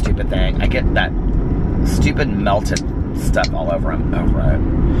touch that stupid thing, I get that stupid melted stuff all over it.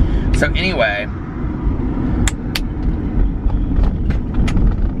 So anyway,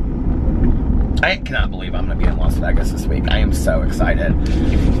 I cannot believe I'm going to be in Las Vegas this week. I am so excited.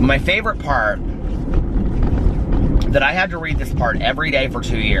 My favorite part, that I had to read this part every day for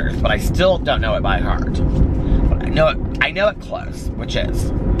 2 years, but I still don't know it by heart. But I know it close, which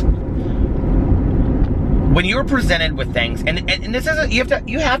is, when you're presented with things, and this isn't,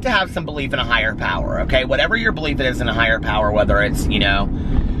 you have to have some belief in a higher power, okay? Whatever your belief is in a higher power, whether it's, you know,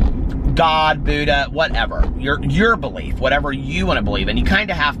 God, Buddha, whatever, your belief, whatever you want to believe in, you kind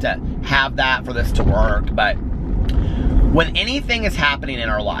of have to have that for this to work. But when anything is happening in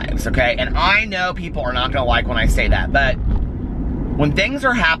our lives, okay, and I know people are not going to like when I say that, but when things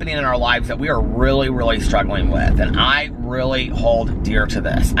are happening in our lives that we are really, really struggling with, and I really hold dear to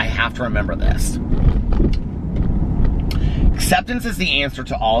this, I have to remember this. Acceptance is the answer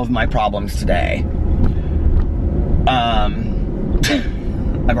to all of my problems today.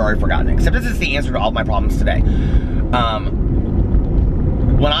 I've already forgotten it. Acceptance is the answer to all of my problems today.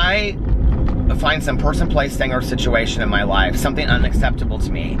 When I find some person, place, thing, or situation in my life, something unacceptable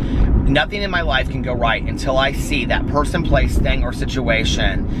to me, nothing in my life can go right until I see that person, place, thing, or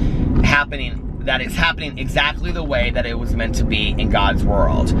situation happening, that it's happening exactly the way that it was meant to be in God's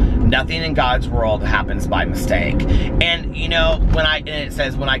world. Nothing in God's world happens by mistake. And, you know, and it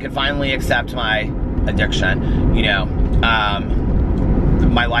says, when I could finally accept my addiction, you know,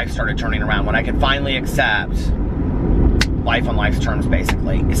 my life started turning around. When I could finally accept life on life's terms,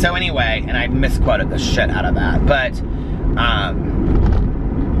 basically. So anyway, and I misquoted the shit out of that, but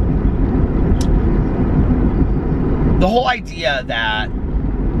the whole idea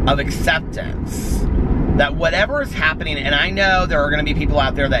of acceptance, that whatever is happening, and I know there are going to be people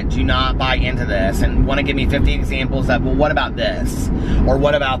out there that do not buy into this and want to give me 50 examples of, well, what about this? Or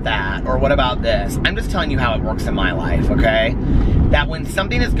what about that? Or what about this? I'm just telling you how it works in my life, okay? That when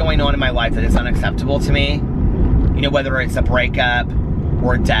something is going on in my life that is unacceptable to me, you know, whether it's a breakup,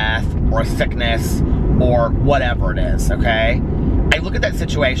 or death, or a sickness, or whatever it is, okay? I look at that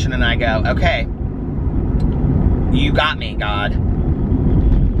situation and I go, okay, you got me, God.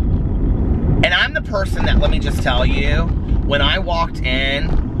 And I'm the person that, let me just tell you, when I walked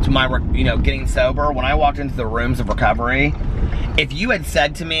in to my, you know, getting sober, when I walked into the rooms of recovery, if you had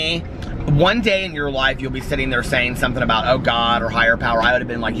said to me, one day in your life you'll be sitting there saying something about, oh, God or higher power, I would have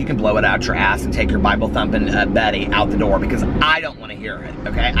been like, you can blow it out your ass and take your Bible thumping Betty out the door, because I don't want to hear it,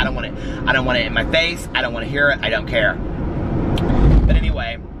 okay? I don't want it in my face. I don't want to hear it. I don't care. But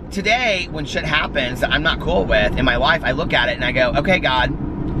anyway, today, when shit happens that I'm not cool with in my life, I look at it and I go, okay, God,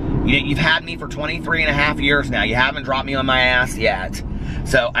 you've had me for 23 and a half years now. You haven't dropped me on my ass yet.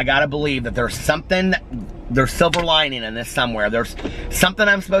 So I gotta believe that there's something, there's silver lining in this somewhere. There's something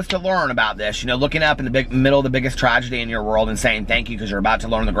I'm supposed to learn about this. You know, looking up in the middle of the biggest tragedy in your world and saying thank you because you're about to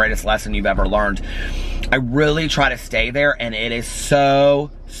learn the greatest lesson you've ever learned. I really try to stay there, and it is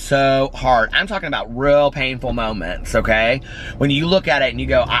so hard. I'm talking about real painful moments, okay? When you look at it and you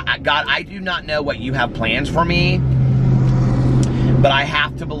go, God, I do not know what you have planned for me, but I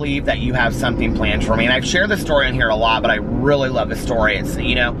have to believe that you have something planned for me. And I've shared this story on here a lot, but I really love this story. It's,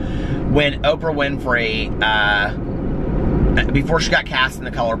 you know, when Oprah Winfrey, before she got cast in The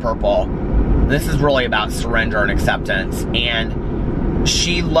Color Purple, this is really about surrender and acceptance. And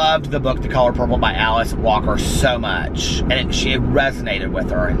she loved the book The Color Purple by Alice Walker so much. And it resonated with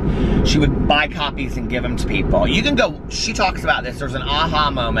her. And she would buy copies and give them to people. You can go, she talks about this. There's an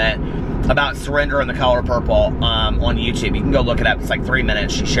aha moment about surrender and The Color Purple on YouTube. You can go look it up. It's like 3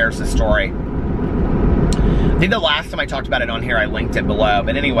 minutes. She shares the story. I think the last time I talked about it on here, I linked it below.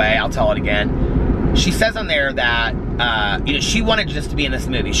 But anyway, I'll tell it again. She says on there that you know, she wanted just to be in this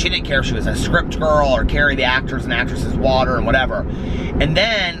movie. She didn't care if she was a script girl or carry the actors and actresses water and whatever. And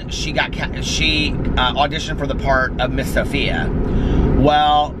then she auditioned for the part of Miss Sophia.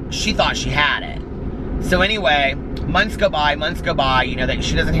 Well, she thought she had it. So anyway, months go by, you know, that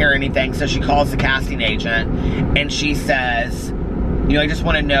she doesn't hear anything, so she calls the casting agent, and she says, you know, I just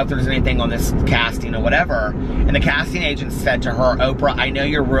want to know if there's anything on this casting or whatever. And the casting agent said to her, Oprah, I know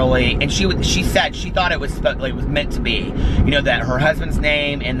you're really, and she said she thought it was meant to be, you know, that her husband's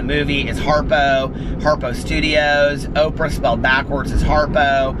name in the movie is Harpo Studios, Oprah spelled backwards is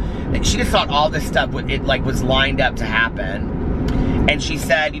Harpo, and she just thought all this stuff was lined up to happen. And she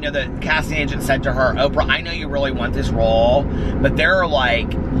said, you know, the casting agent said to her, Oprah, I know you really want this role, but there are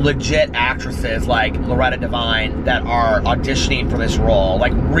like legit actresses like Loretta Devine that are auditioning for this role,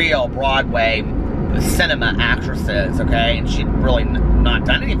 like real Broadway cinema actresses, okay? And she'd really not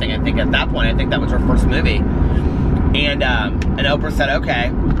done anything. I think at that point, I think that was her first movie. And Oprah said, okay.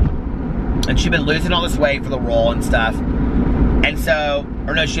 And she'd been losing all this weight for the role and stuff. And so,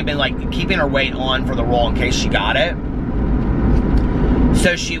 or no, she'd been like keeping her weight on for the role in case she got it.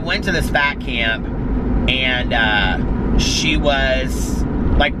 So she went to this fat camp, and she was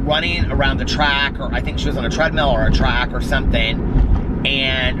like running around the track, or I think she was on a treadmill or a track or something,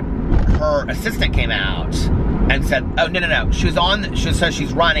 and her assistant came out and said, oh, no. So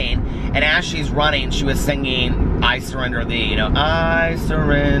she's running, and as she's running, she was singing, I surrender thee, you know, I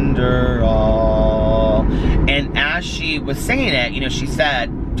surrender all. And as she was singing it, you know, she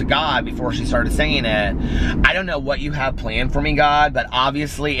said to God before she started singing it, I don't know what you have planned for me, God, but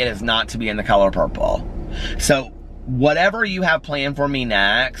obviously it is not to be in the color purple. So whatever you have planned for me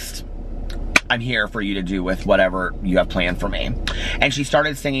next, I'm here for you to do with whatever you have planned for me. And she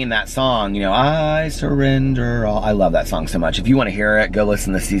started singing that song, you know, I surrender all. I love that song so much. If you want to hear it, go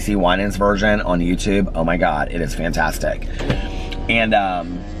listen to CeCe Winans version on YouTube. Oh my God, it is fantastic. And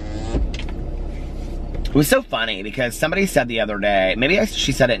it was so funny because somebody said the other day, maybe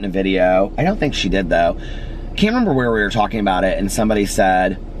she said it in a video. I don't think she did though. Can't remember where we were talking about it, and somebody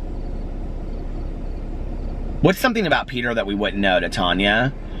said, what's something about Peter that we wouldn't know, to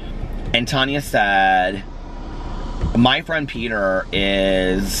Tanya? And Tanya said, my friend Peter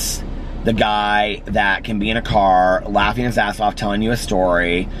is the guy that can be in a car, laughing his ass off, telling you a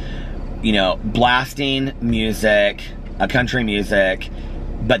story, you know, blasting music, country music,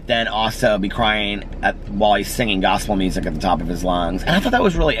 but then also be crying while he's singing gospel music at the top of his lungs. And I thought that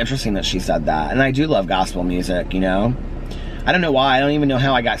was really interesting that she said that. And I do love gospel music, you know. I don't know why. I don't even know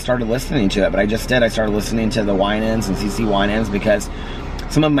how I got started listening to it, but I just did. I started listening to the Winans and CeCe Winans because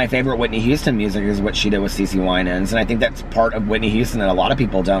some of my favorite Whitney Houston music is what she did with CeCe Winans. And I think that's part of Whitney Houston that a lot of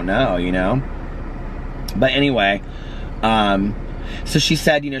people don't know, you know. But anyway, so she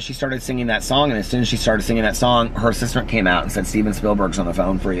said, you know, she started singing that song, and as soon as she started singing that song, her assistant came out and said, Steven Spielberg's on the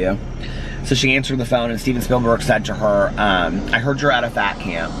phone for you. So she answered the phone, and Steven Spielberg said to her, I heard you're at a fat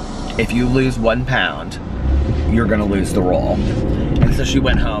camp. If you lose 1 pound, you're gonna lose the role. And so she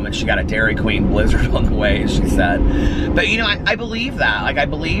went home and she got a Dairy Queen Blizzard on the way, she said. But you know, I believe that. Like, I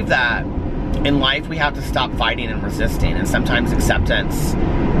believe that in life we have to stop fighting and resisting, and sometimes acceptance,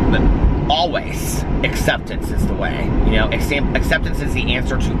 but always acceptance is the way. You know, acceptance is the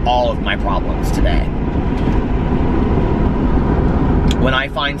answer to all of my problems today. When I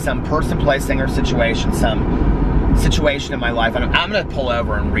find some person, place, thing, or situation, some situation in my life, I'm gonna pull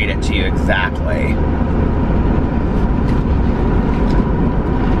over and read it to you exactly.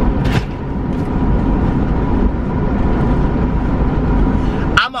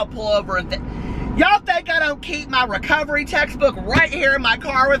 Pull over and y'all think I don't keep my recovery textbook right here in my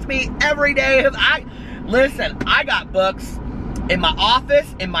car with me every day? Listen, I got books in my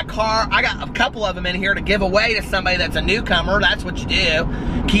office, in my car. I got a couple of them in here to give away to somebody that's a newcomer. That's what you do.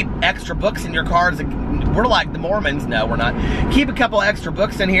 Keep extra books in your cars. We're like the Mormons. No, we're not. Keep a couple extra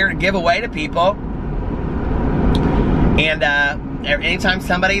books in here to give away to people. And anytime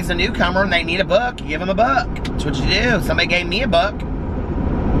somebody's a newcomer and they need a book, you give them a book. That's what you do. Somebody gave me a book.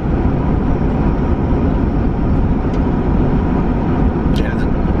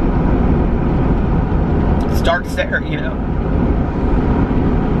 Starts there, you know.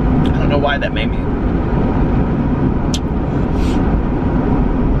 I don't know why that made me.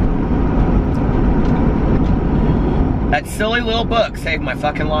 That silly little book saved my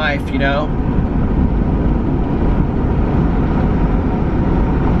fucking life, you know.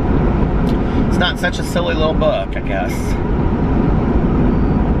 It's not such a silly little book, I guess.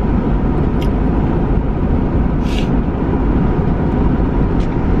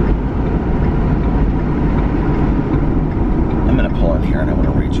 Here, and I want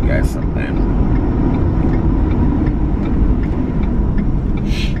to read you guys something.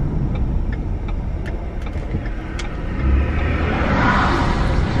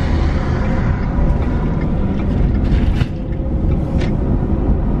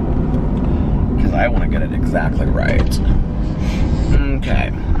 Because I want to get it exactly right.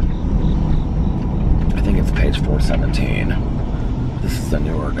 Okay. I think it's page 417. This is the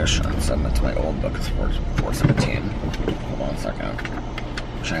newer edition, so that's my old book. It's 417. Hold on a second.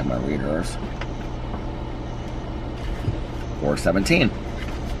 Wish I had my readers. 417.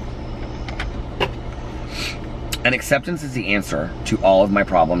 And acceptance is the answer to all of my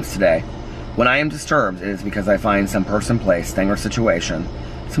problems today. When I am disturbed, it is because I find some person, place, thing, or situation,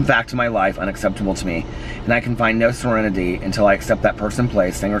 some fact in my life unacceptable to me, and I can find no serenity until I accept that person,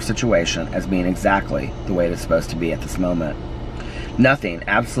 place, thing, or situation as being exactly the way it is supposed to be at this moment. Nothing,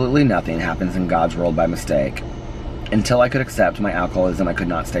 absolutely nothing, happens in God's world by mistake. Until I could accept my alcoholism, I could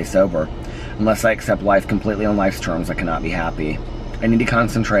not stay sober. Unless I accept life completely on life's terms, I cannot be happy. I need to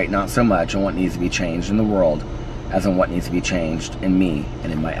concentrate not so much on what needs to be changed in the world as on what needs to be changed in me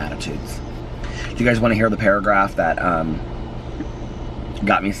and in my attitudes. Do you guys want to hear the paragraph that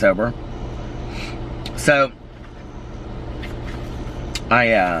got me sober. So,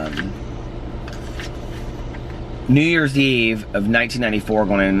 New Year's Eve of 1994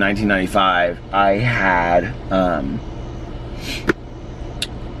 going into 1995, I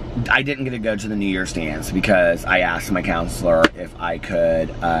didn't get to go to the New Year's dance because I asked my counselor if I could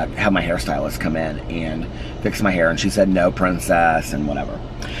have my hairstylist come in and fix my hair, and she said, no, princess, and whatever.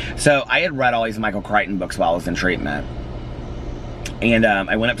 So I had read all these Michael Crichton books while I was in treatment. And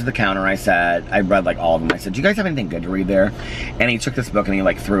I went up to the counter, I read like all of them. I said, do you guys have anything good to read there? And he took this book and he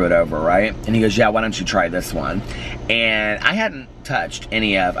like threw it over, right? And he goes, yeah, why don't you try this one? And I hadn't touched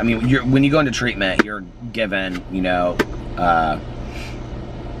any of, I mean, when you go into treatment, you're given, you know,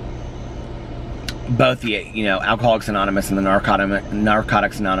 both the, you know, Alcoholics Anonymous and the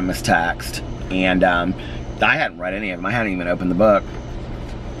Narcotics Anonymous text. And I hadn't read any of them. I hadn't even opened the book.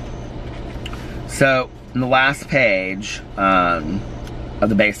 So, in the last page of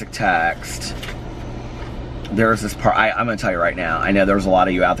the basic text, there's this part, I'm going to tell you right now, I know there's a lot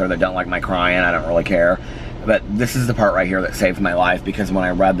of you out there that don't like my crying, I don't really care, but this is the part right here that saved my life, because when I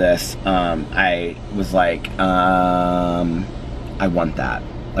read this, I was like, I want that.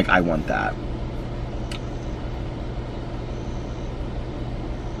 Like, I want that.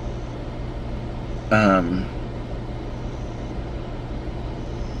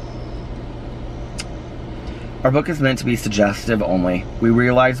 Our book is meant to be suggestive only. We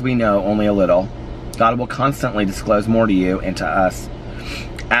realize we know only a little. God will constantly disclose more to you and to us.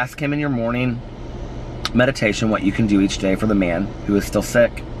 Ask Him in your morning meditation what you can do each day for the man who is still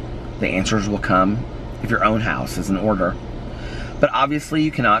sick. The answers will come if your own house is in order. But obviously you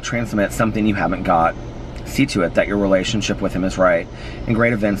cannot transmit something you haven't got. See to it that your relationship with Him is right, and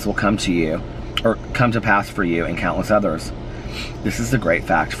great events will come to you, or come to pass for you and countless others. This is the great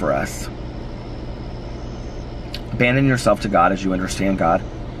fact for us. Abandon yourself to God as you understand God.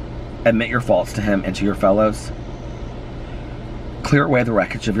 Admit your faults to Him and to your fellows. Clear away the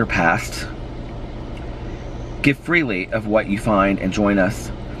wreckage of your past. Give freely of what you find and join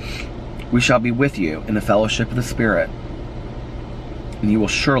us. We shall be with you in the fellowship of the Spirit. And you will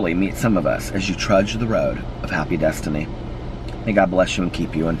surely meet some of us as you trudge the road of happy destiny. May God bless you and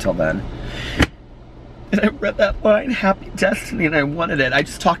keep you until then. And I read that line, happy destiny, and I wanted it. I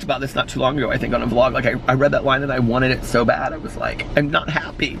just talked about this not too long ago, I think, on a vlog. Like, I read that line and I wanted it so bad. I was like, I'm not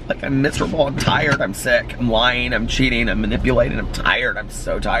happy. Like, I'm miserable, I'm tired, I'm sick, I'm lying, I'm cheating, I'm manipulating, I'm tired, I'm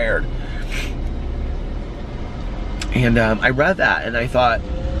so tired. And I read that and I thought,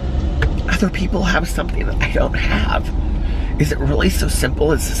 other people have something that I don't have. Is it really so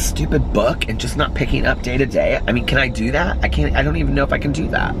simple as a stupid book and just not picking up day to day? I mean, can I do that? I don't even know if I can do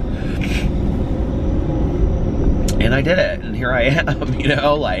that. And I did it, and here I am, you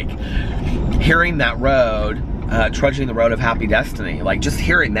know, like, hearing that road, trudging the road of happy destiny, like, just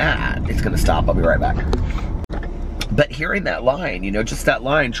hearing that, it's gonna stop, I'll be right back. But hearing that line, you know, just that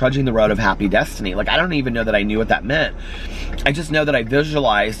line, trudging the road of happy destiny, like, I don't even know that I knew what that meant. I just know that I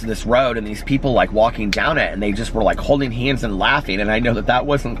visualized this road and these people, like, walking down it, and they just were, like, holding hands and laughing, and I know that that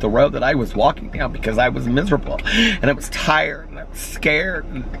wasn't the road that I was walking down, because I was miserable, and I was tired, and I was scared,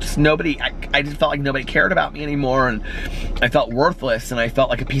 and just nobody, I just felt like nobody cared about me anymore, and I felt worthless, and I felt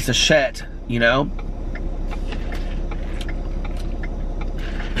like a piece of shit, you know?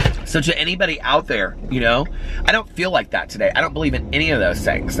 So to anybody out there, you know, I don't feel like that today. I don't believe in any of those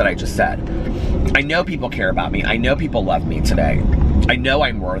things that I just said. I know people care about me. I know people love me today. I know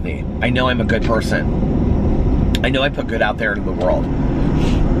I'm worthy. I know I'm a good person. I know I put good out there into the world.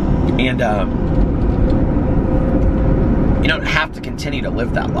 And you don't have to continue to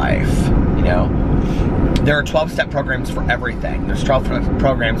live that life, you know. There are 12-step programs for everything. There's 12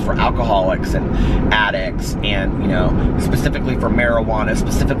 programs for alcoholics and addicts, and, you know, specifically for marijuana,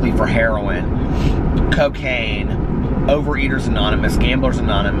 specifically for heroin, cocaine, Overeaters Anonymous, Gamblers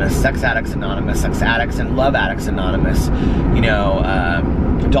Anonymous, Sex Addicts Anonymous, Sex Addicts and Love Addicts Anonymous, you know,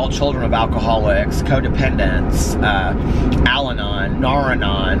 adult children of alcoholics, codependents, Al-Anon,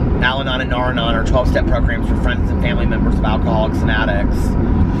 Nar-Anon. Al-Anon and Nar-Anon are 12-step programs for friends and family members of alcoholics and addicts.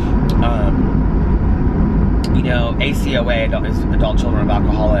 You know, ACOA is adult children of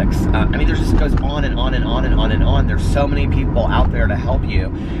alcoholics. I mean, there just goes on and on and on and on and on. There's so many people out there to help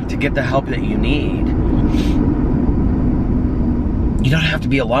you, to get the help that you need. You don't have to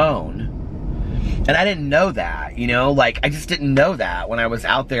be alone. And I didn't know that, you know, like, I just didn't know that when I was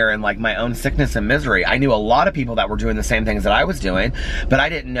out there in, like, my own sickness and misery. I knew a lot of people that were doing the same things that I was doing, but I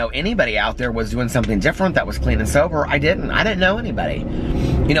didn't know anybody out there was doing something different that was clean and sober. I didn't know anybody.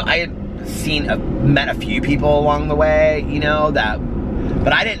 You know, I had met a few people along the way, you know,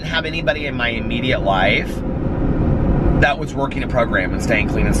 but I didn't have anybody in my immediate life that was working a program and staying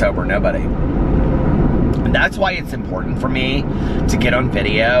clean and sober? Nobody. And that's why it's important for me to get on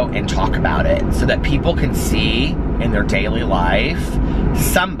video and talk about it, so that people can see in their daily life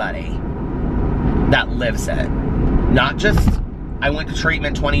somebody that lives it. Not just, I went to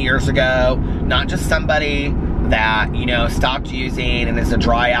treatment 20 years ago, not just somebody that, you know, stopped using and is a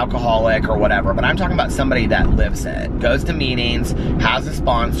dry alcoholic or whatever, but I'm talking about somebody that lives it, goes to meetings, has a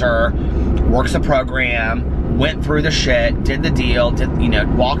sponsor, works a program, went through the shit, did the deal, did, you know,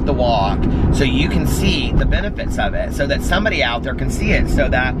 walked the walk, so you can see the benefits of it, so that somebody out there can see it, so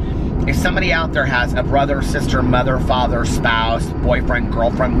that if somebody out there has a brother, sister, mother, father, spouse, boyfriend,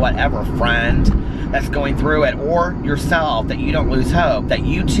 girlfriend, whatever, friend that's going through it, or yourself, that you don't lose hope, that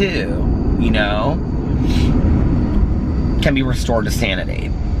you too, you know, can be restored to sanity.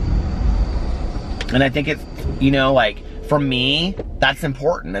 And I think it's, you know, like, for me, that's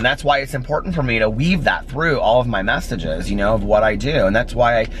important, and that's why it's important for me to weave that through all of my messages, you know, of what I do, and that's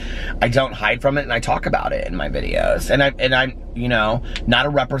why I don't hide from it, and I talk about it in my videos. And I'm, you know, not a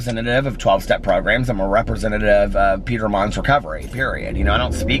representative of 12-step programs. I'm a representative of Peter Monn's recovery, period. You know, I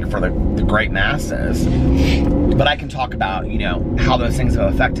don't speak for the great masses, but I can talk about, you know, how those things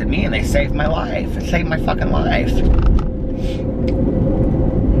have affected me, and they saved my life. It saved my fucking life.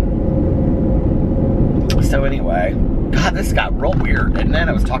 So anyway, God, this got real weird, didn't it?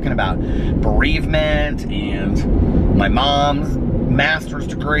 I was talking about bereavement and my mom's master's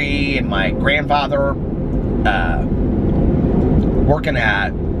degree and my grandfather working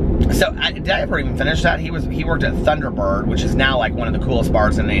at, so did I ever even finish that? He worked at Thunderbird, which is now like one of the coolest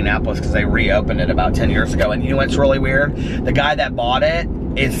bars in Indianapolis because they reopened it about 10 years ago. And you know what's really weird? The guy that bought it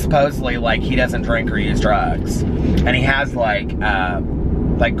is supposedly like he doesn't drink or use drugs. And he has like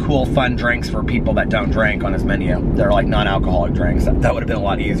cool fun drinks for people that don't drink on his menu. They're like non-alcoholic drinks. That would have been a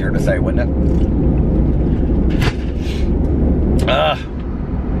lot easier to say, wouldn't it?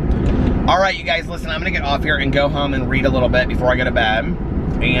 All right, you guys, listen, I'm gonna get off here and go home and read a little bit before I go to bed.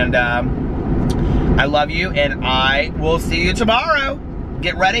 And I love you, and I will see you tomorrow.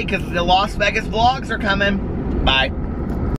 Get ready, because the Las Vegas vlogs are coming. Bye.